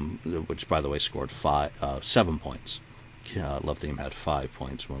favorite album, which by the way scored 7 points. Love Theme had 5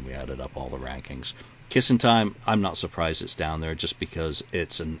 points when we added up all the rankings. Kissin' Time, I'm not surprised it's down there just because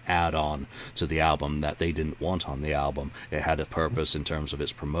it's an add-on to the album that they didn't want on the album. It had a purpose in terms of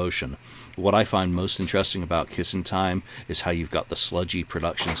its promotion. What I find most interesting about Kissin' Time is how you've got the sludgy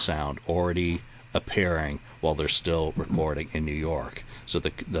production sound already appearing while they're still recording in New York. So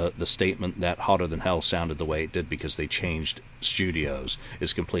the statement that Hotter Than Hell sounded the way it did because they changed studios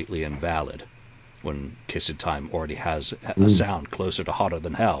is completely invalid, when Kissin' Time already has a sound closer to Hotter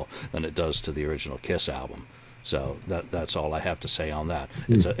Than Hell than it does to the original Kiss album. So that's all I have to say on that.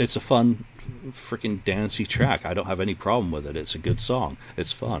 It's a fun, freaking dancey track. I don't have any problem with it. It's a good song.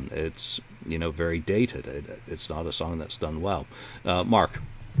 It's fun. It's very dated. It's not a song that's done well. Mark,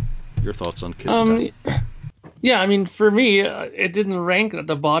 your thoughts on Kissin' Time? Yeah, I mean, for me, it didn't rank at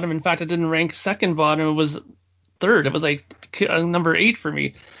the bottom. In fact, it didn't rank second bottom. It was third. It was like number 8 for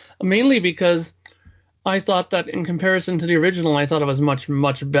me, mainly because I thought that in comparison to the original, I thought it was much,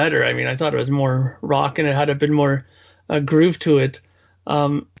 much better. I mean, I thought it was more rock and it had a bit more groove to it.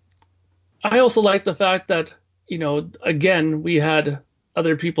 I also liked the fact that, again, we had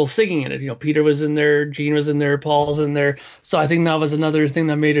other people singing in it. Peter was in there, Gene was in there, Paul's in there. So I think that was another thing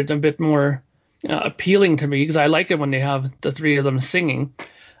that made it a bit more appealing to me, because I like it when they have the 3 of them singing.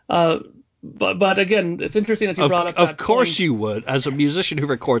 But again, it's interesting that you brought up that Of course point. You would. As a musician who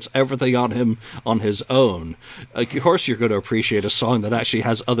records everything on his own, of course you're going to appreciate a song that actually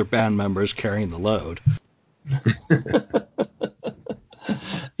has other band members carrying the load.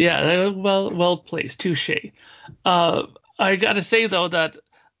 Yeah, well placed. Touche. I got to say, though, that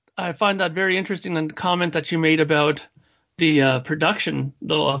I find that very interesting, the comment that you made about the production,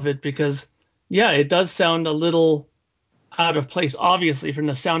 though, of it, because, yeah, it does sound a little out of place, obviously, from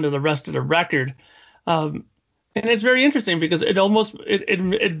the sound of the rest of the record. And it's very interesting because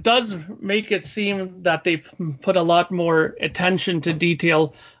it does make it seem that they put a lot more attention to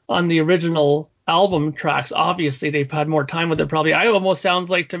detail on the original album tracks. Obviously, they've had more time with it probably. I almost sounds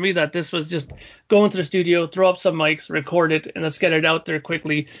like to me that this was just go into the studio, throw up some mics, record it, and let's get it out there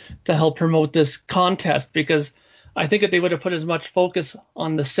quickly to help promote this contest, because I think if they would have put as much focus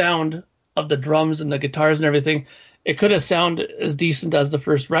on the sound of the drums and the guitars and everything, it could have sounded as decent as the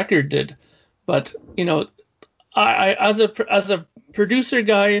first record did. But, I as a producer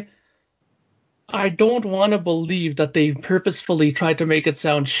guy, I don't want to believe that they purposefully tried to make it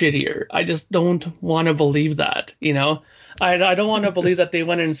sound shittier. I just don't want to believe that, I don't want to believe that they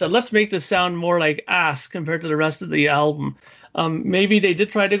went in and said, let's make this sound more like ass compared to the rest of the album. Maybe they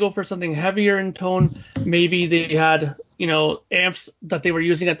did try to go for something heavier in tone. Maybe they had, amps that they were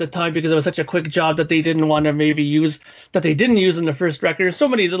using at the time because it was such a quick job that they didn't want to maybe use, that they didn't use in the first record. There's so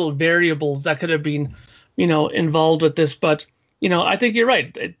many little variables that could have been, involved with this. But, I think you're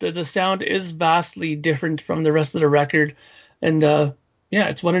right. The sound is vastly different from the rest of the record. And,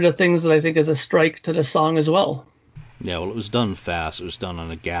 it's one of the things that I think is a strike to the song as well. Yeah, well, it was done fast. It was done on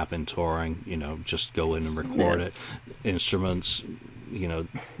a gap in touring, just go in and record it. Instruments,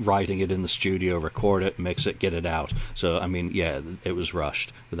 writing it in the studio, record it, mix it, get it out. So, I mean, yeah, it was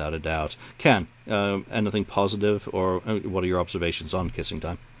rushed, without a doubt. Ken, anything positive, or what are your observations on Kissin'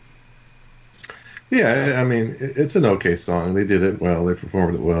 Time? Yeah, I mean, it's an okay song. They did it well. They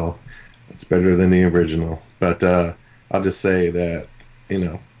performed it well. It's better than the original. But I'll just say that, they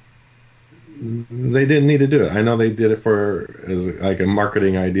didn't need to do it. I know they did it as like a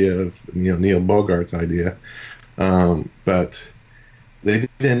marketing idea of Neil Bogart's idea, but they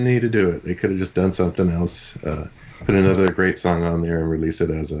didn't need to do it. They could have just done something else, put another great song on there and release it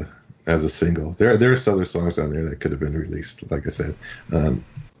as a single. There's other songs on there that could have been released, like I said.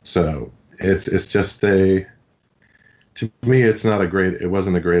 So it's just to me it's not it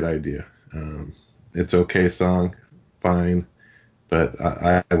wasn't a great idea. It's okay song, fine. But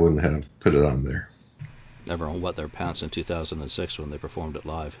I wouldn't have put it on there. Everyone wet their pants in 2006 when they performed it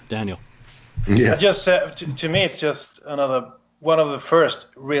live. Daniel? Yes. Just to me, it's just another one of the first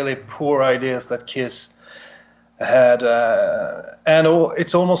really poor ideas that Kiss had, and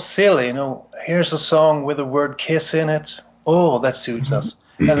it's almost silly. Here's a song with the word Kiss in it. Oh, that suits us.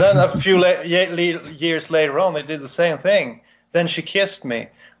 And then a few years later on, they did the same thing. Then She Kissed Me,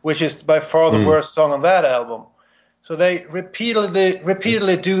 which is by far the worst song on that album. So they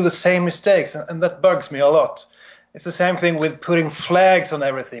repeatedly do the same mistakes, and that bugs me a lot. It's the same thing with putting flags on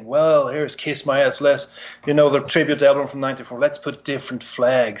everything. Well, here's Kiss My Ass. The tribute album from '94. Let's put different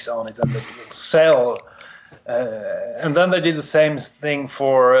flags on it, and it will sell. And then they did the same thing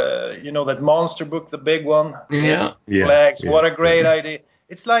for, that monster book, the big one. Yeah. Flags. What a great idea.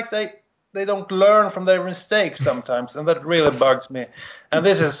 It's like they don't learn from their mistakes sometimes, and that really bugs me. And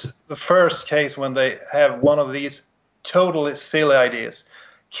this is the first case when they have one of these totally silly ideas.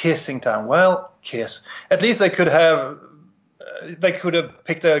 Kissing Time. Well, Kiss. At least they could have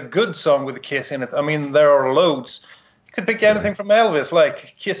picked a good song with a kiss in it. I mean, there are loads. You could pick anything from Elvis,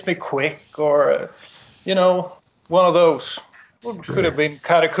 like Kiss Me Quick, or one of those. Could have been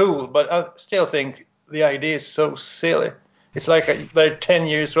kind of cool, but I still think the idea is so silly. It's like they're 10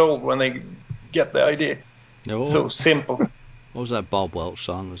 years old when they get the idea. No. So simple. What was that Bob Welch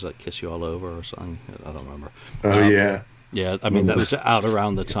song? Was that Kiss You All Over or something? I don't remember. Oh, yeah. Yeah, I mean, that was out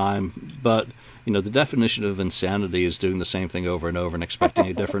around the time. But, the definition of insanity is doing the same thing over and over and expecting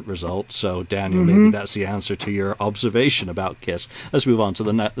a different result. So, Daniel, maybe that's the answer to your observation about Kiss. Let's move on to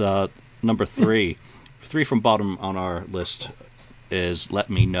the number 3. 3 from bottom on our list is Let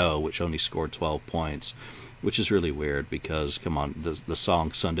Me Know, which only scored 12 points, which is really weird because, come on, the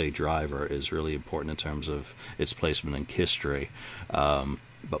song Sunday Driver is really important in terms of its placement in history.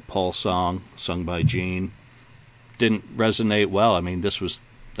 But Paul's song, sung by Gene, didn't resonate well. I mean, that's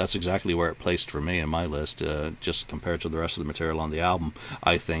exactly where it placed for me in my list. Just compared to the rest of the material on the album,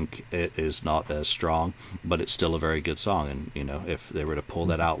 I think it is not as strong, but it's still a very good song. And if they were to pull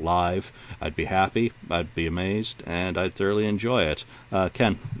that out live, I'd be happy, I'd be amazed, and I'd thoroughly enjoy it.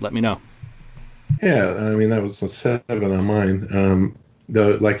 Ken, let me know. Yeah, I mean that was a 7 on mine.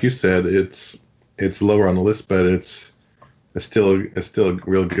 Though, like you said, it's lower on the list, but it's still a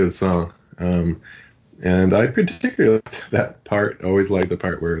real good song. And I particularly liked that part. I always liked the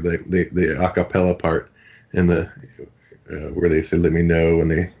part where the a cappella part in where they say "Let me know"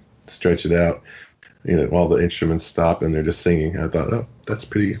 and they stretch it out. All the instruments stop and they're just singing. I thought, oh, that's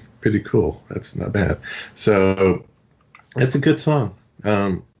pretty cool. That's not bad. So it's a good song.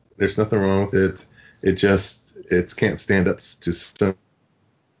 There's nothing wrong with it. It can't stand up to some.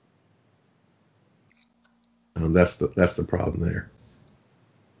 That's the problem there.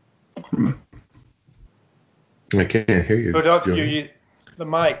 I can't hear you. The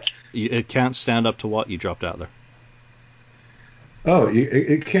mic. It can't stand up to what? You dropped out there. Oh,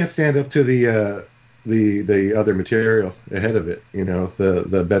 it can't stand up to the other material ahead of it.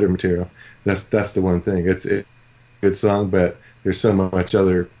 The better material. That's the one thing. It's a good song, but there's so much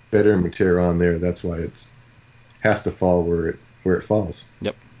other better material on there. That's why it has to fall where it falls.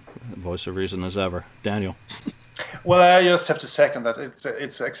 Yep. Voice of reason as ever. Daniel. Well, I just have to second that.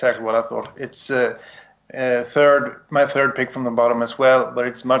 It's exactly what I thought. It's my third pick from the bottom as well, but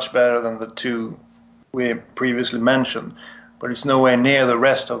it's much better than the 2 we previously mentioned. But it's nowhere near the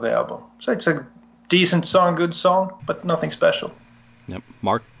rest of the album. So it's a decent song, good song, but nothing special. Yep.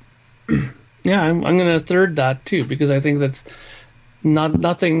 Mark? Yeah, I'm going to third that too, because I think that's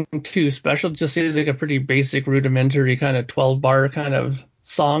nothing too special. Just seems like a pretty basic, rudimentary kind of 12-bar kind of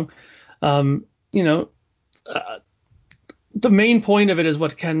song. The main point of it is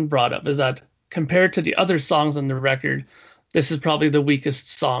what Ken brought up, is that compared to the other songs on the record, this is probably the weakest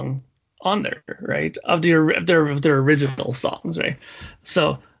song on there, right? Of their original songs, right?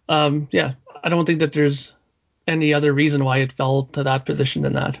 So, I don't think that there's any other reason why it fell to that position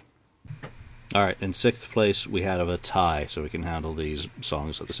than that. All right, in 6th place, we had a tie, so we can handle these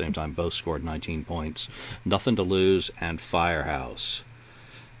songs at the same time. Both scored 19 points. Nothing to Lose and Firehouse.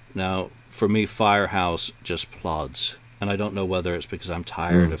 Now, for me, Firehouse just plods. And I don't know whether it's because I'm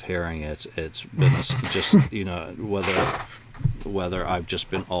tired of hearing it. It's been just, whether I've just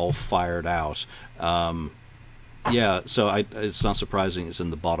been all fired out. So it's not surprising it's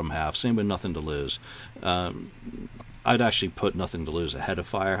in the bottom half. Same with Nothing to Lose. I'd actually put Nothing to Lose ahead of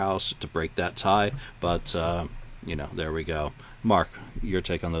Firehouse to break that tie, but there we go. Mark, your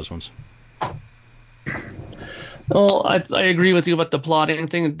take on those ones? Well, I agree with you about the plotting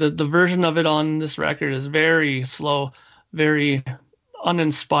thing. The version of it on this record is very slow, very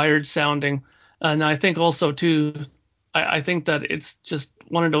uninspired sounding, and I think also too, I think that it's just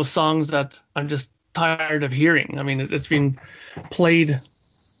one of those songs that I'm just tired of hearing. I mean, it's been played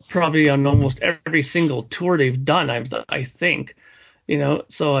probably on almost every single tour they've done. I think,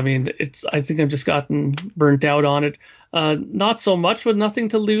 So I mean, I think I've just gotten burnt out on it. Not so much with Nothing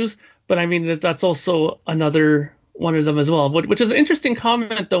to Lose, but I mean that's also another one of them as well. Which is an interesting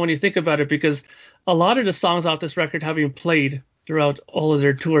comment though when you think about it, because a lot of the songs off this record have been played throughout all of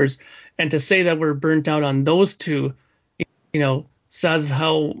their tours, And to say that we're burnt out on those two, says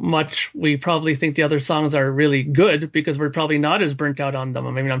how much we probably think the other songs are really good, because we're probably not as burnt out on them.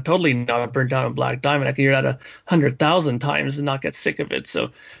 I mean, I'm totally not burnt out on Black Diamond. I can hear that 100,000 times and not get sick of it. So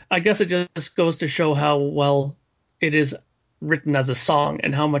I guess it just goes to show how well it is written as a song,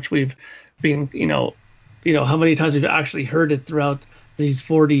 and how much we've been, how many times we've actually heard it throughout these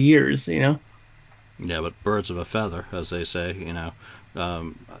 40 years, Yeah, but birds of a feather, as they say,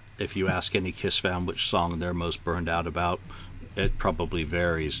 if you ask any Kiss fan which song they're most burned out about, it probably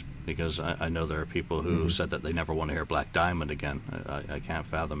varies, because I know there are people who said that they never want to hear Black Diamond again. I can't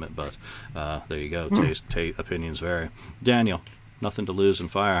fathom it, but there you go. Opinions vary. Daniel, Nothing to Lose in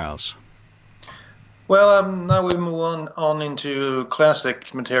Firehouse. Well, now we move on into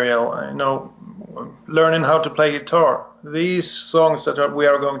classic material. Learning how to play guitar. These songs that we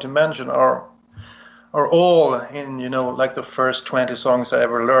are going to mention are all in, like the first 20 songs I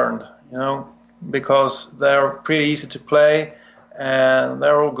ever learned, because they're pretty easy to play and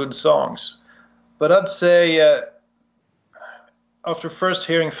they're all good songs. But I'd say after first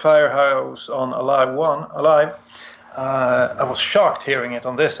hearing Firehouse on Alive, I was shocked hearing it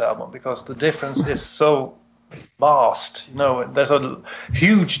on this album, because the difference is so vast. There's a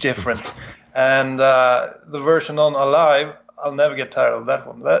huge difference. And the version on Alive, I'll never get tired of that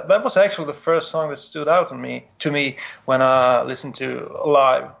one. That was actually the first song that stood out to me when I listened to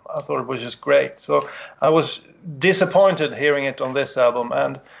Alive. I thought it was just great. So I was disappointed hearing it on this album.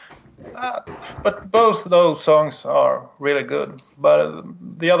 But both those songs are really good. But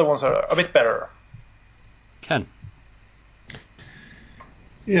the other ones are a bit better. Ken.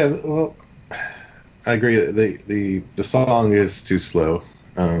 Yeah, well, I agree. The song is too slow.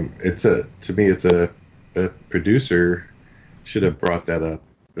 To me, it's a producer should have brought that up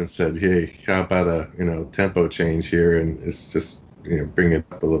and said, hey, how about a tempo change here, and it's just bring it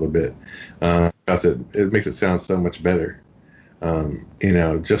up a little bit, because it makes it sound so much better.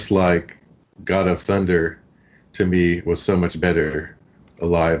 Just like God of Thunder to me was so much better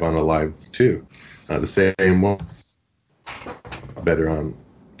Alive on Alive 2. The same one better on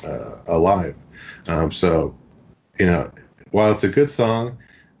Alive. So while it's a good song,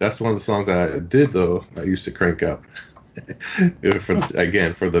 that's one of the songs that I did though. I used to crank up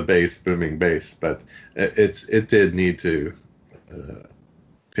for the bass, booming bass, but it did need to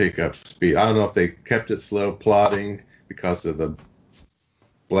pick up speed. I don't know if they kept it slow plodding because of the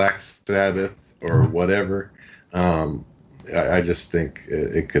Black Sabbath or whatever. I just think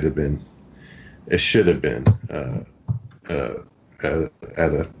it could have been, it should have been at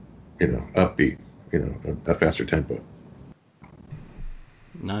a upbeat, a faster tempo.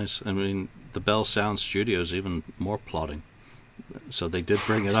 Nice. I mean, the Bell Sound Studio is even more plodding. So they did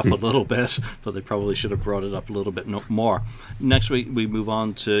bring it up a little bit, but they probably should have brought it up a little bit more. Next week we move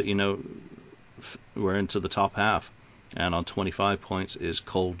on to, we're into the top half. And on 25 points is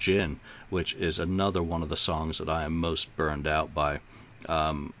Cold Gin, which is another one of the songs that I am most burned out by.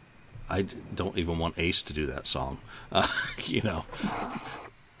 I don't even want Ace to do that song.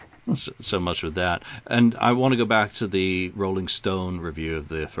 So much with that. And I want to go back to the Rolling Stone review of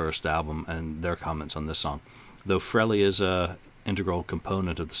the first album and their comments on this song. Though Frehley is a integral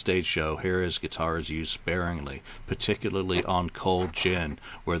component of the stage show, here his guitar is used sparingly, particularly on Cold Gin,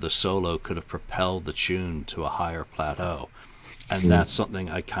 where the solo could have propelled the tune to a higher plateau. And that's something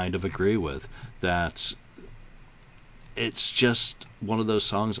I kind of agree with, that it's just one of those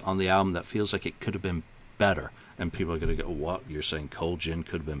songs on the album that feels like it could have been better. And people are going to go, what? You're saying Cold Gin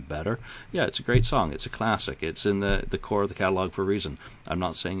could have been better? Yeah, it's a great song. It's a classic. It's in the core of the catalog for a reason. I'm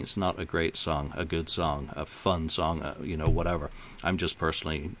not saying it's not a great song, a good song, a fun song, whatever. I'm just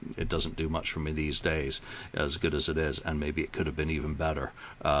personally, it doesn't do much for me these days, as good as it is. And maybe it could have been even better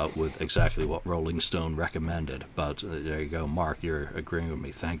with exactly what Rolling Stone recommended. But there you go, Mark. You're agreeing with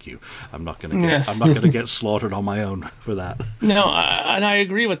me. Thank you. I'm not going to get slaughtered on my own for that. No, and I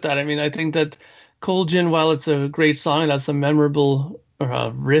agree with that. I mean, I think that Cold Gin, while it's a great song, it has some memorable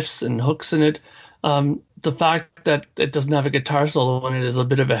riffs and hooks in it. The fact that it doesn't have a guitar solo in it is a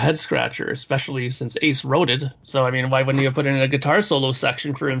bit of a head scratcher, especially since Ace wrote it. So, I mean, why wouldn't he have put in a guitar solo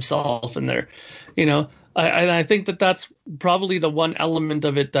section for himself in there? I think that that's probably the one element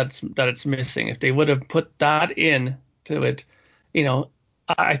of it that it's missing. If they would have put that in to it,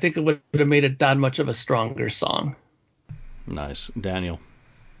 I think it would have made it that much of a stronger song. Nice. Daniel.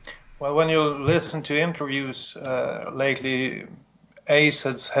 Well, when you listen to interviews lately, Ace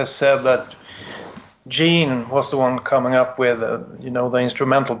has said that Gene was the one coming up with, the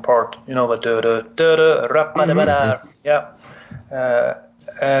instrumental part, the da-da-da-da, rap-ba-da-ba-da, yeah.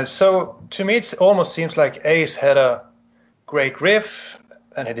 So to me, it almost seems like Ace had a great riff,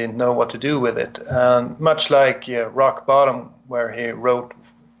 and he didn't know what to do with it. And much like Rock Bottom, where he wrote,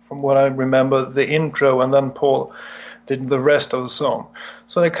 from what I remember, the intro, and then Paul did the rest of the song.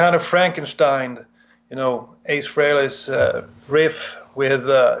 So they kind of Frankenstein, Ace Frehley's riff with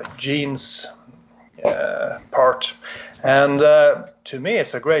Gene's part. And to me,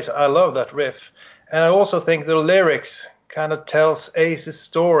 it's I love that riff. And I also think the lyrics kind of tells Ace's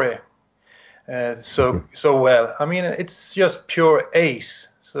story so well. I mean, it's just pure Ace.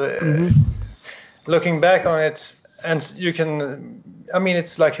 So looking back on it, and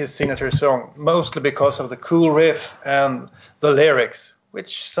it's like his signature song, mostly because of the cool riff and the lyrics,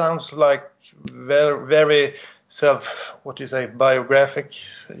 which sounds like very, very biographic,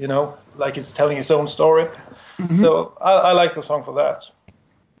 like it's telling his own story. So I like the song for that.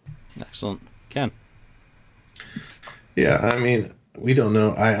 Excellent. Ken? Yeah, I mean, we don't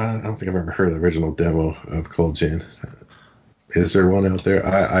know. I don't think I've ever heard the original demo of Cold Gin. Is there one out there?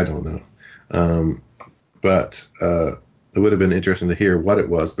 I don't know. But it would have been interesting to hear what it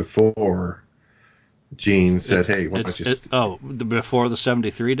was before Gene said, "Hey, why don't you?" Before the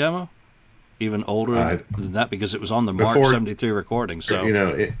 '73 demo, even older than that, because it was on the March '73 recording. So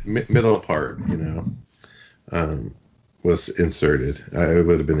middle part, was inserted. It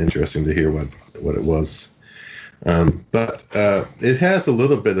would have been interesting to hear what it was. But it has a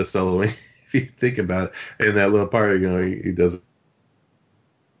little bit of soloing if you think about it. In that little part, he does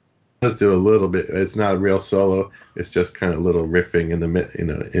do a little bit. It's not a real solo. It's just kind of little riffing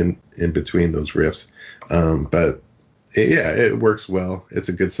in between those riffs. But it works well. It's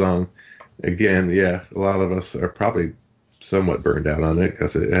a good song. Again, a lot of us are probably somewhat burned out on it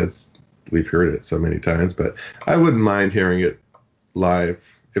because we've heard it so many times. But I wouldn't mind hearing it live.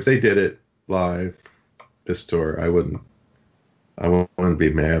 If they did it live this tour, I wouldn't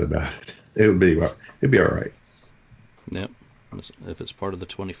be mad about it. It'd be all right. Yep. If it's part of the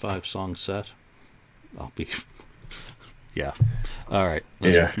 25 song set, I'll be. Yeah. All right.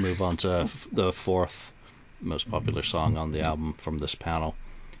 Let's move on to the fourth most popular song on the album from this panel.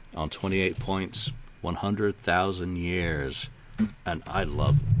 On 28 points, 100,000 Years. And I've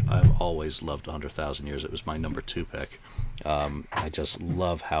always loved 100,000 Years. It was my number 2 pick. I just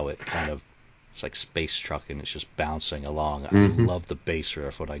love how it kind of, it's like space trucking. It's just bouncing along. I love the bass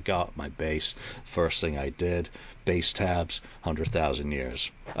riff. When I got my bass, first thing I did, bass tabs, 100,000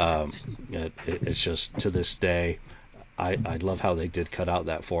 Years. It's just, to this day, I love how they did cut out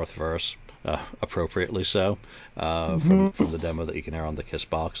that fourth verse, appropriately so, from the demo that you can hear on the Kiss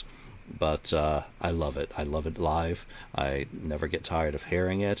box. But I love it. I love it live. I never get tired of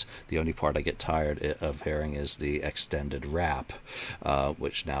hearing it. The only part I get tired of hearing is the extended rap,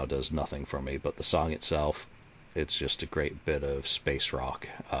 which now does nothing for me. But the song itself, it's just a great bit of space rock,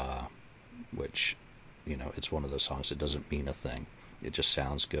 which, it's one of those songs that doesn't mean a thing. It just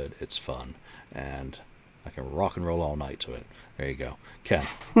sounds good. It's fun. And I can rock and roll all night to it. There you go. Ken,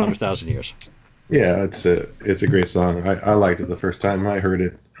 100,000 Years. Yeah, it's a great song. I liked it the first time I heard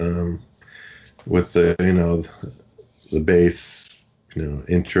it, with the the bass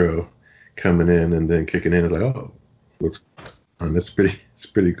intro coming in and then kicking in. It's like, oh, what's on? It's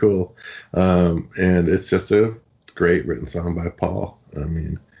pretty cool, and it's just a great written song by Paul. I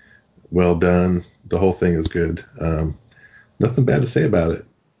mean, well done. The whole thing is good. Nothing bad to say about it,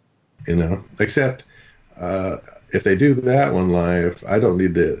 except if they do that one live, I don't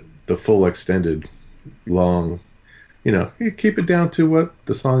need the full extended long, you keep it down to what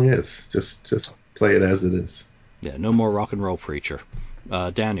the song is. Just play it as it is. Yeah, no more rock and roll preacher.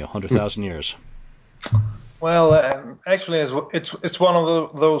 Daniel, 100,000 Years. Well, actually, it's one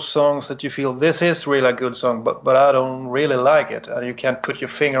of those songs that you feel this is really a good song, but I don't really like it, and you can't put your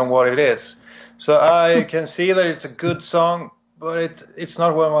finger on what it is. So I can see that it's a good song, but it's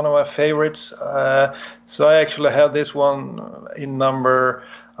not one of my favorites. So I actually had this one in number,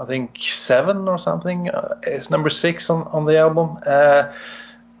 I think, 7 or something. It's number 6 on the album.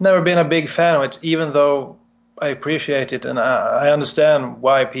 Never been a big fan of it, even though I appreciate it and I understand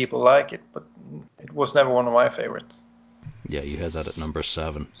why people like it, but it was never one of my favorites. Yeah, you had that at number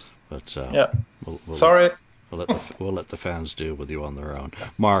 7, but yeah. We'll Sorry. We'll let the fans do with you on their own.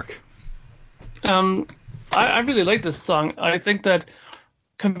 Mark. I really like this song. I think that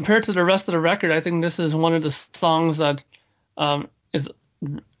compared to the rest of the record, I think this is one of the songs that is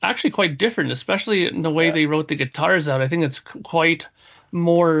actually quite different, especially in the way they wrote the guitars out. I think it's quite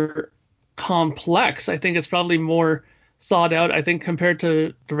more complex. I think it's probably more thought out. I think compared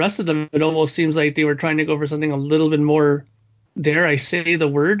to the rest of them, it almost seems like they were trying to go for something a little bit more, dare I say the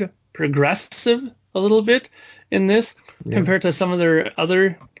word, progressive a little bit in this compared to some of their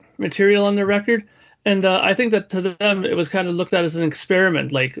other material on the record. And I think that to them, it was kind of looked at as an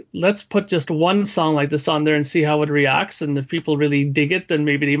experiment. Like, let's put just one song like this on there and see how it reacts. And if people really dig it, then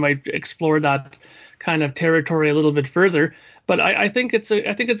maybe they might explore that kind of territory a little bit further. But I think it's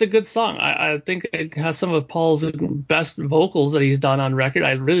a good song. I think it has some of Paul's best vocals that he's done on record.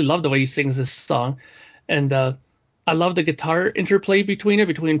 I really love the way he sings this song, and I love the guitar interplay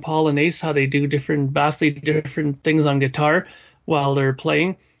between Paul and Ace, how they do vastly different things on guitar while they're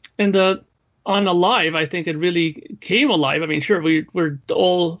playing. And on a live, I think it really came alive. I mean, sure, we're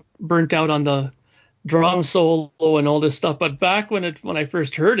all burnt out on the drum solo and all this stuff, but back when I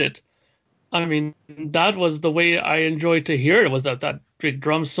first heard it, I mean, that was the way I enjoyed to hear it, was that big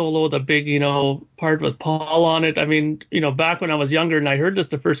drum solo, the big, part with Paul on it. I mean, back when I was younger and I heard this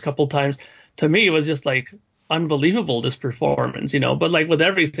the first couple times, to me, it was just like unbelievable, this performance, but like with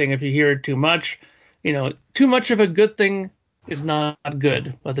everything, if you hear it too much, too much of a good thing is not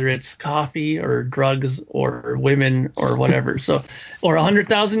good, whether it's coffee or drugs or women or whatever. So, or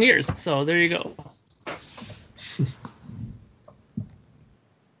 100,000 years. So there you go.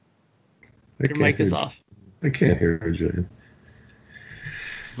 Your mic is off. I can't hear you, Julian.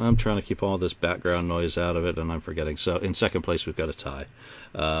 I'm trying to keep all this background noise out of it, and I'm forgetting. So in second place, we've got a tie.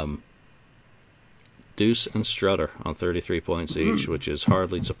 Deuce and Strutter on 33 points each, which is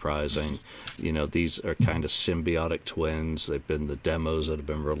hardly surprising. These are kind of symbiotic twins. They've been the demos that have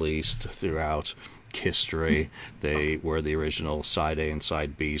been released throughout history. They were the original side A and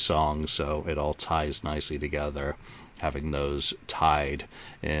side B songs, so it all ties nicely together, having those tied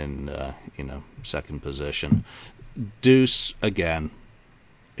in, second position. Deuce, again,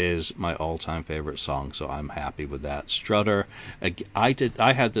 is my all-time favorite song, so I'm happy with that. Strutter,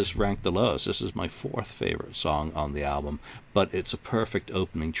 I had this ranked the lowest. This is my fourth favorite song on the album, but it's a perfect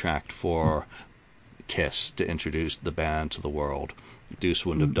opening track for Kiss to introduce the band to the world. Deuce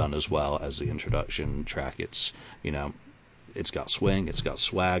wouldn't have done as well as the introduction track. It's, it's got swing, it's got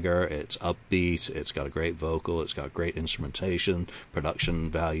swagger, it's upbeat, it's got a great vocal, it's got great instrumentation. Production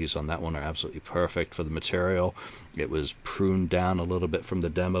values on that one are absolutely perfect for the material. It was pruned down a little bit from the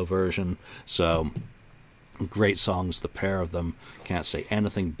demo version, so great songs, the pair of them. Can't say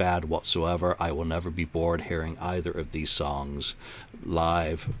anything bad whatsoever. I will never be bored hearing either of these songs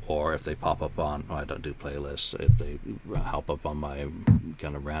live, or if they pop up on, I don't do playlists, if they hop up on my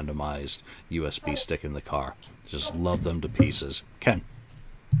kind of randomized USB stick in the car. Just love them to pieces. Ken?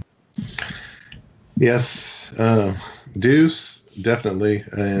 Yes, Deuce, definitely,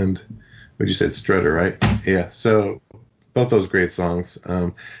 and what you said, Strutter, right? Yeah, so both those great songs.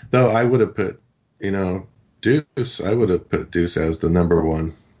 Though I would have put, Deuce, I would have put Deuce as the number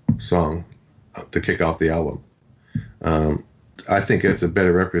one song to kick off the album. I think it's a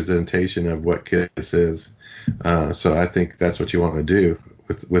better representation of what Kiss is. So I think that's what you want to do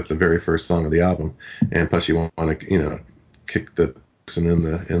with the very first song of the album. And plus you want to, kick the person in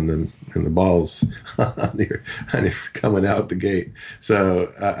the balls on your coming out the gate.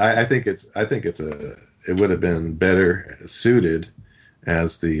 So I think it would have been better suited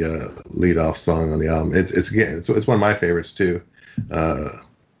as the lead-off song on the album. It's one of my favorites too. Though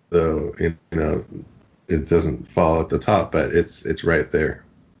it doesn't fall at the top, but it's right there.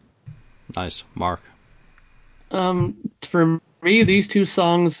 Nice, Mark. For me, these two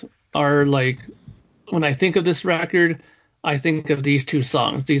songs are like, when I think of this record, I think of these two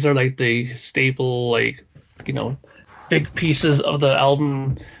songs. These are like the staple, big pieces of the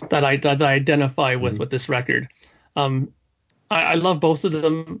album that I identify with this record. I love both of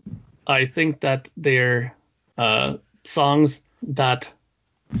them. I think that they're songs that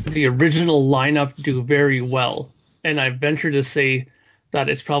the original lineup do very well. And I venture to say that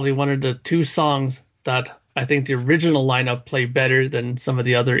it's probably one of the two songs that I think the original lineup play better than some of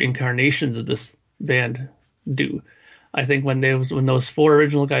the other incarnations of this band do. I think when those four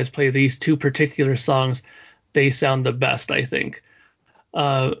original guys play these two particular songs, they sound the best, I think.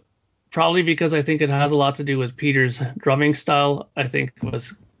 Probably because I think it has a lot to do with Peter's drumming style. I think it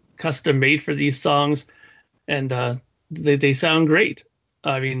was custom made for these songs, and they sound great.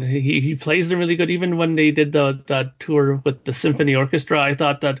 I mean, he plays them really good. Even when they did that tour with the symphony orchestra, I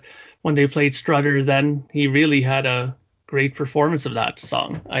thought that when they played Strutter, then he really had a great performance of that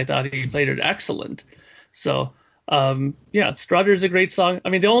song. I thought he played it excellent. So, Strutter's a great song. I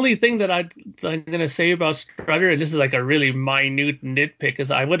mean, the only thing that I'm going to say about Strutter, and this is like a really minute nitpick,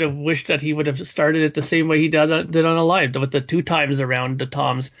 is I would have wished that he would have started it the same way he did on Alive, with the 2 times around the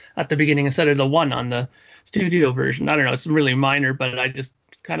toms at the beginning instead of the 1 on the studio version. I don't know, it's really minor, but I just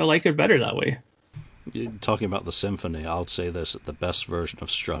kind of like it better that way. Talking about the symphony, I'll say this: the best version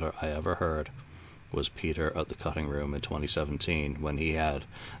of Strutter I ever heard was Peter at the Cutting Room in 2017 when he had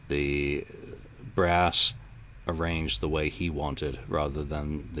the brass arranged the way he wanted rather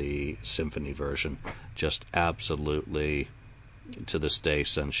than the symphony version. Just absolutely, to this day,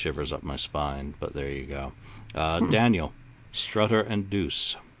 sends shivers up my spine. But there you go. Daniel, Strutter and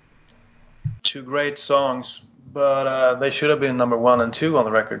Deuce. Two great songs, but they should have been number 1 and 2 on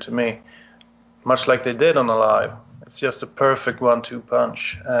the record to me, much like they did on Alive. It's just a perfect 1-2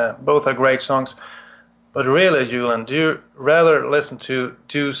 punch. Both are great songs. But really, Julian, do you rather listen to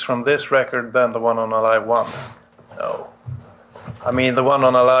Deuce from this record than the one on Alive 1? No. I mean, the one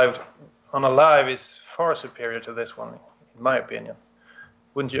on Alive is far superior to this one, in my opinion.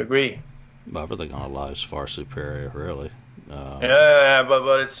 Wouldn't you agree? Everything on Alive is far superior, really. Yeah,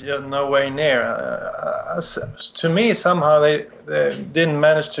 but it's no way near. To me, somehow they didn't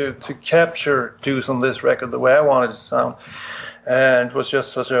manage to capture Deuce on this record the way I wanted it to sound. And it was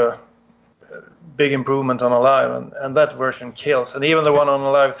just such a big improvement on Alive, and that version kills. And even the one on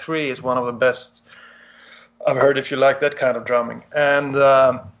Alive 3 is one of the best I've heard, if you like that kind of drumming. And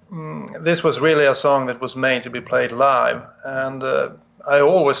this was really a song that was made to be played live. And I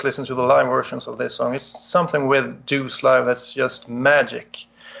always listen to the live versions of this song. It's something with Deuce live that's just magic.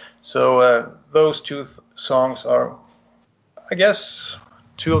 So those two songs are, I guess,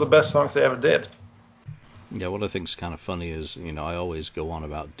 two of the best songs they ever did. Yeah, what I think is kind of funny is, I always go on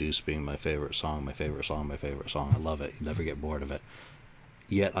about Deuce being my favorite song. I love it. You never get bored of it.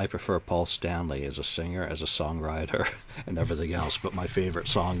 Yet I prefer Paul Stanley as a singer, as a songwriter, and everything else. But my favorite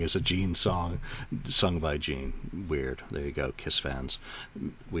song is a Gene song, sung by Gene. Weird. There you go, Kiss fans.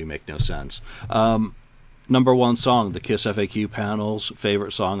 We make no sense. Number 1 song, the Kiss FAQ panel's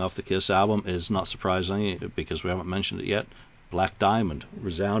favorite song off the Kiss album is, not surprising, because we haven't mentioned it yet, Black Diamond,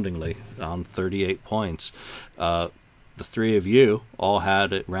 resoundingly on 38 points. The three of you all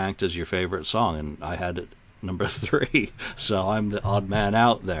had it ranked as your favorite song, and I had it number 3, so I'm the odd man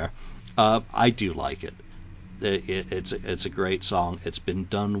out there. I do like it. It's a great song. It's been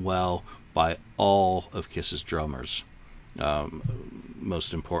done well by all of Kiss's drummers.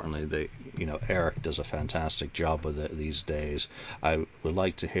 Most importantly, Eric does a fantastic job with it these days. I would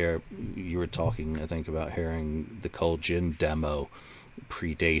like to hear, you were talking, I think, about hearing the Cold Gin demo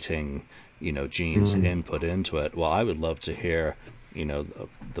predating, Gene's input into it. Well, I would love to hear,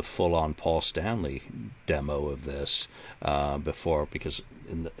 the full-on Paul Stanley demo of this before, because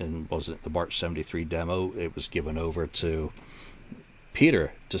was it the March 73 demo, it was given over to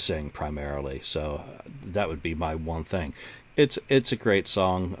Peter to sing primarily, so that would be my one thing. It's a great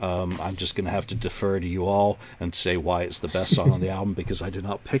song. I'm just going to have to defer to you all and say why it's the best song on the album, because I did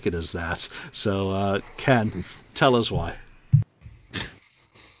not pick it as that. So, Ken, tell us why.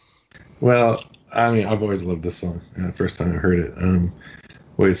 Well, I mean, I've always loved this song. First time I heard it, the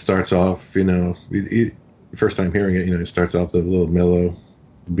way it starts off, first time hearing it, it starts off the little mellow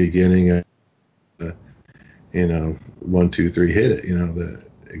beginning. 1, 2, 3, hit it.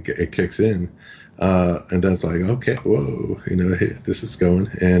 It kicks in, and then it's like, okay, whoa, this is going,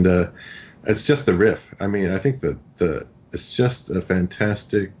 and it's just the riff. I mean, I think that it's just a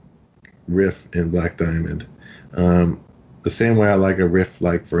fantastic riff in Black Diamond. The same way I like a riff,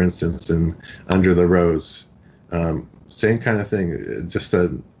 like for instance in Under the Rose, same kind of thing. Just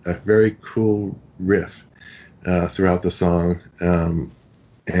a very cool riff throughout the song,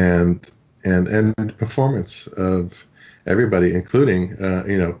 and performance of everybody, including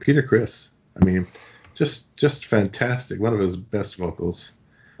Peter Criss. I mean, just fantastic. One of his best vocals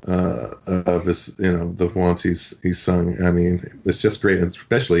of his, the ones he's sung. I mean, it's just great, and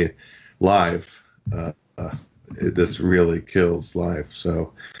especially live. This really kills live.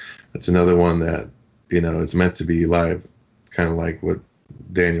 So it's another one that it's meant to be live, kind of like what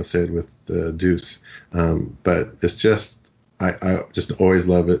Daniel said with Deuce. But it's just I just always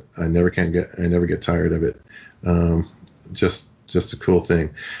love it. I never get tired of it. Just a cool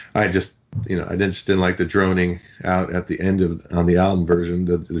thing. I just I just didn't like the droning out at the end on the album version.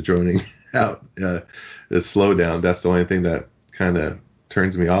 The droning out, the slowdown. That's the only thing that kind of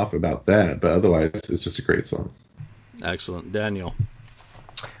turns me off about that. But otherwise, it's just a great song. Excellent, Daniel.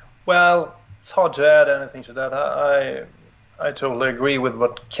 Well, it's hard to add anything to that. I totally agree with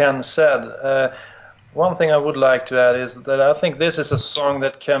what Ken said. One thing I would like to add is that I think this is a song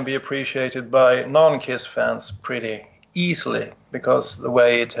that can be appreciated by non-Kiss fans pretty easily, because the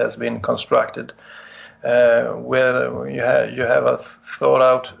way it has been constructed, where you have a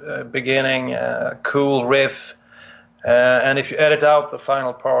thought-out beginning, cool riff, and if you edit out the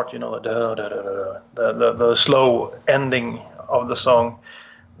final part, the slow ending of the song,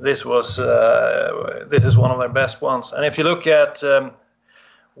 this is one of their best ones. And if you look at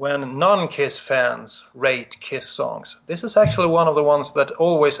when non-Kiss fans rate Kiss songs. This is actually one of the ones that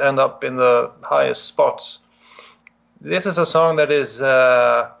always end up in the highest spots. This is a song that is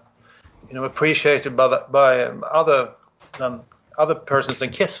appreciated by other persons than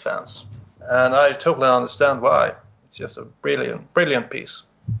Kiss fans, and I totally understand why. It's just a brilliant piece.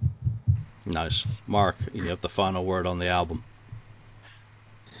 Nice. Mark, you have the final word on the album.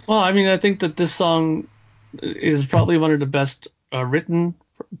 Well, I mean, I think that this song is probably one of the best written,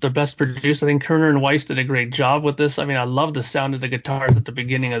 the best produced. I think Kerner and Weiss did a great job with this. I mean, I love the sound of the guitars at the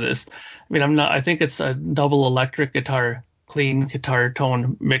beginning of this. I mean, I think it's a double electric guitar, clean guitar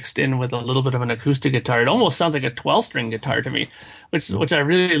tone mixed in with a little bit of an acoustic guitar. It almost sounds like a 12-string guitar to me, which I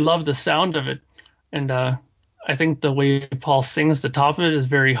really love the sound of it. And I think the way Paul sings the top of it is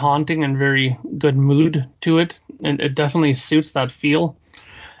very haunting and very good mood to it, and it definitely suits that feel.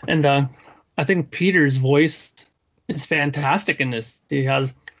 And I think Peter's voice is fantastic in this. He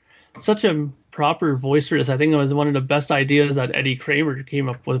has such a proper voice for this. I think it was one of the best ideas that Eddie Kramer came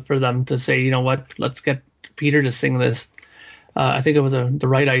up with for them to say, you know what, let's get Peter to sing this. I think it was the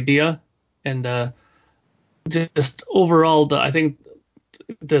right idea. And just overall, I think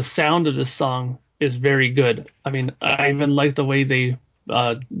the sound of this song is very good. I mean, I even like the way they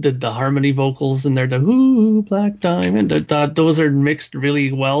did the harmony vocals in there, the "Ooh, Black Diamond." Those are mixed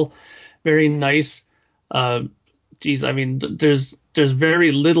really well, very nice. I mean, there's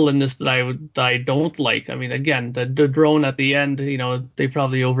very little in this that I don't like. I mean, again, the drone at the end, they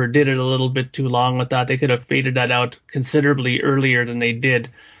probably overdid it a little bit too long with that. They could have faded that out considerably earlier than they did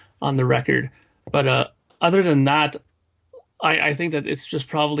on the record. But other than that, I think that it's just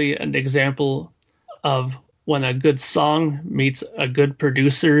probably an example of when a good song meets a good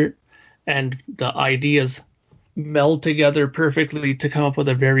producer and the ideas meld together perfectly to come up with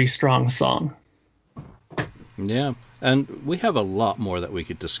a very strong song. Yeah, and we have a lot more that we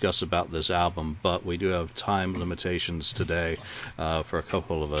could discuss about this album, but we do have time limitations today for a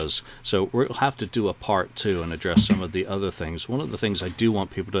couple of us. So we'll have to do a part 2 and address some of the other things. One of the things I do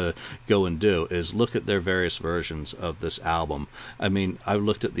want people to go and do is look at their various versions of this album. I mean, I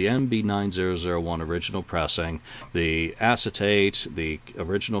looked at the MB9001 original pressing, the acetate, the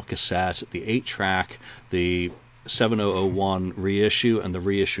original cassette, the 8-track, the 7001 reissue, and the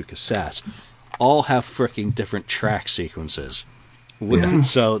reissue cassette. All have freaking different track sequences. Yeah,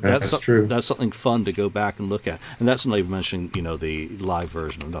 so that's true. That's something fun to go back and look at. And that's not even mentioning, the live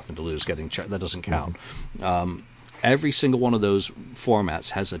version of Nothing to Lose getting that doesn't count. Every single one of those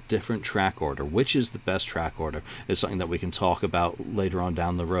formats has a different track order. Which is the best track order is something that we can talk about later on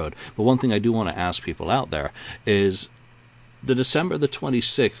down the road. But one thing I do want to ask people out there is, the December the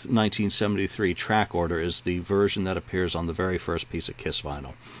 26th, 1973 track order is the version that appears on the very first piece of Kiss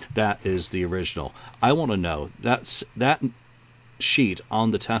vinyl. That is the original. I want to know, that sheet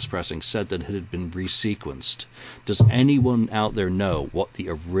on the test pressing said that it had been resequenced. Does anyone out there know what the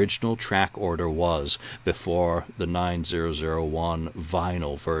original track order was before the 9001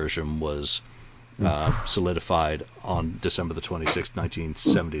 vinyl version was solidified on December the 26th,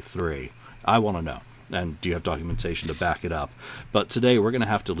 1973? I want to know. And do you have documentation to back it up? But today we're going to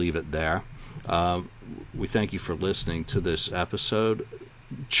have to leave it there. We thank you for listening to this episode.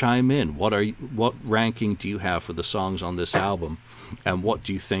 Chime in. What ranking do you have for the songs on this album? And what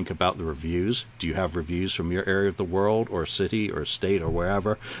do you think about the reviews? Do you have reviews from your area of the world or city or state or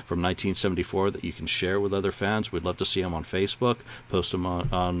wherever from 1974 that you can share with other fans? We'd love to see them on Facebook. Post them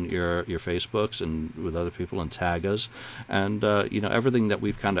on your Facebooks and with other people and tag us. And, everything that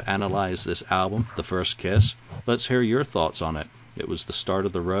we've kind of analyzed this album, The First Kiss, let's hear your thoughts on it. It was the start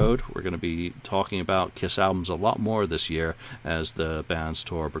of the road. We're going to be talking about Kiss albums a lot more this year as the band's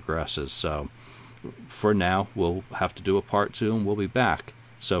tour progresses. So for now, we'll have to do a part 2 and we'll be back.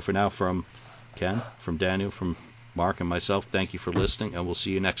 So for now, from Ken, from Daniel, from Mark and myself, thank you for listening, and we'll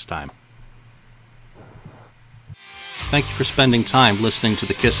see you next time. Thank you for spending time listening to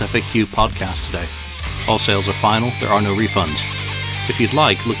the Kiss FAQ podcast today. All sales are final. There are no refunds. If you'd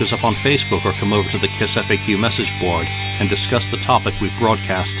like, look us up on Facebook or come over to the Kiss FAQ message board and discuss the topic we've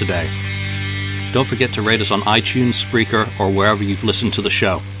broadcast today. Don't forget to rate us on iTunes, Spreaker, or wherever you've listened to the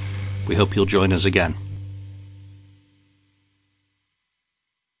show. We hope you'll join us again.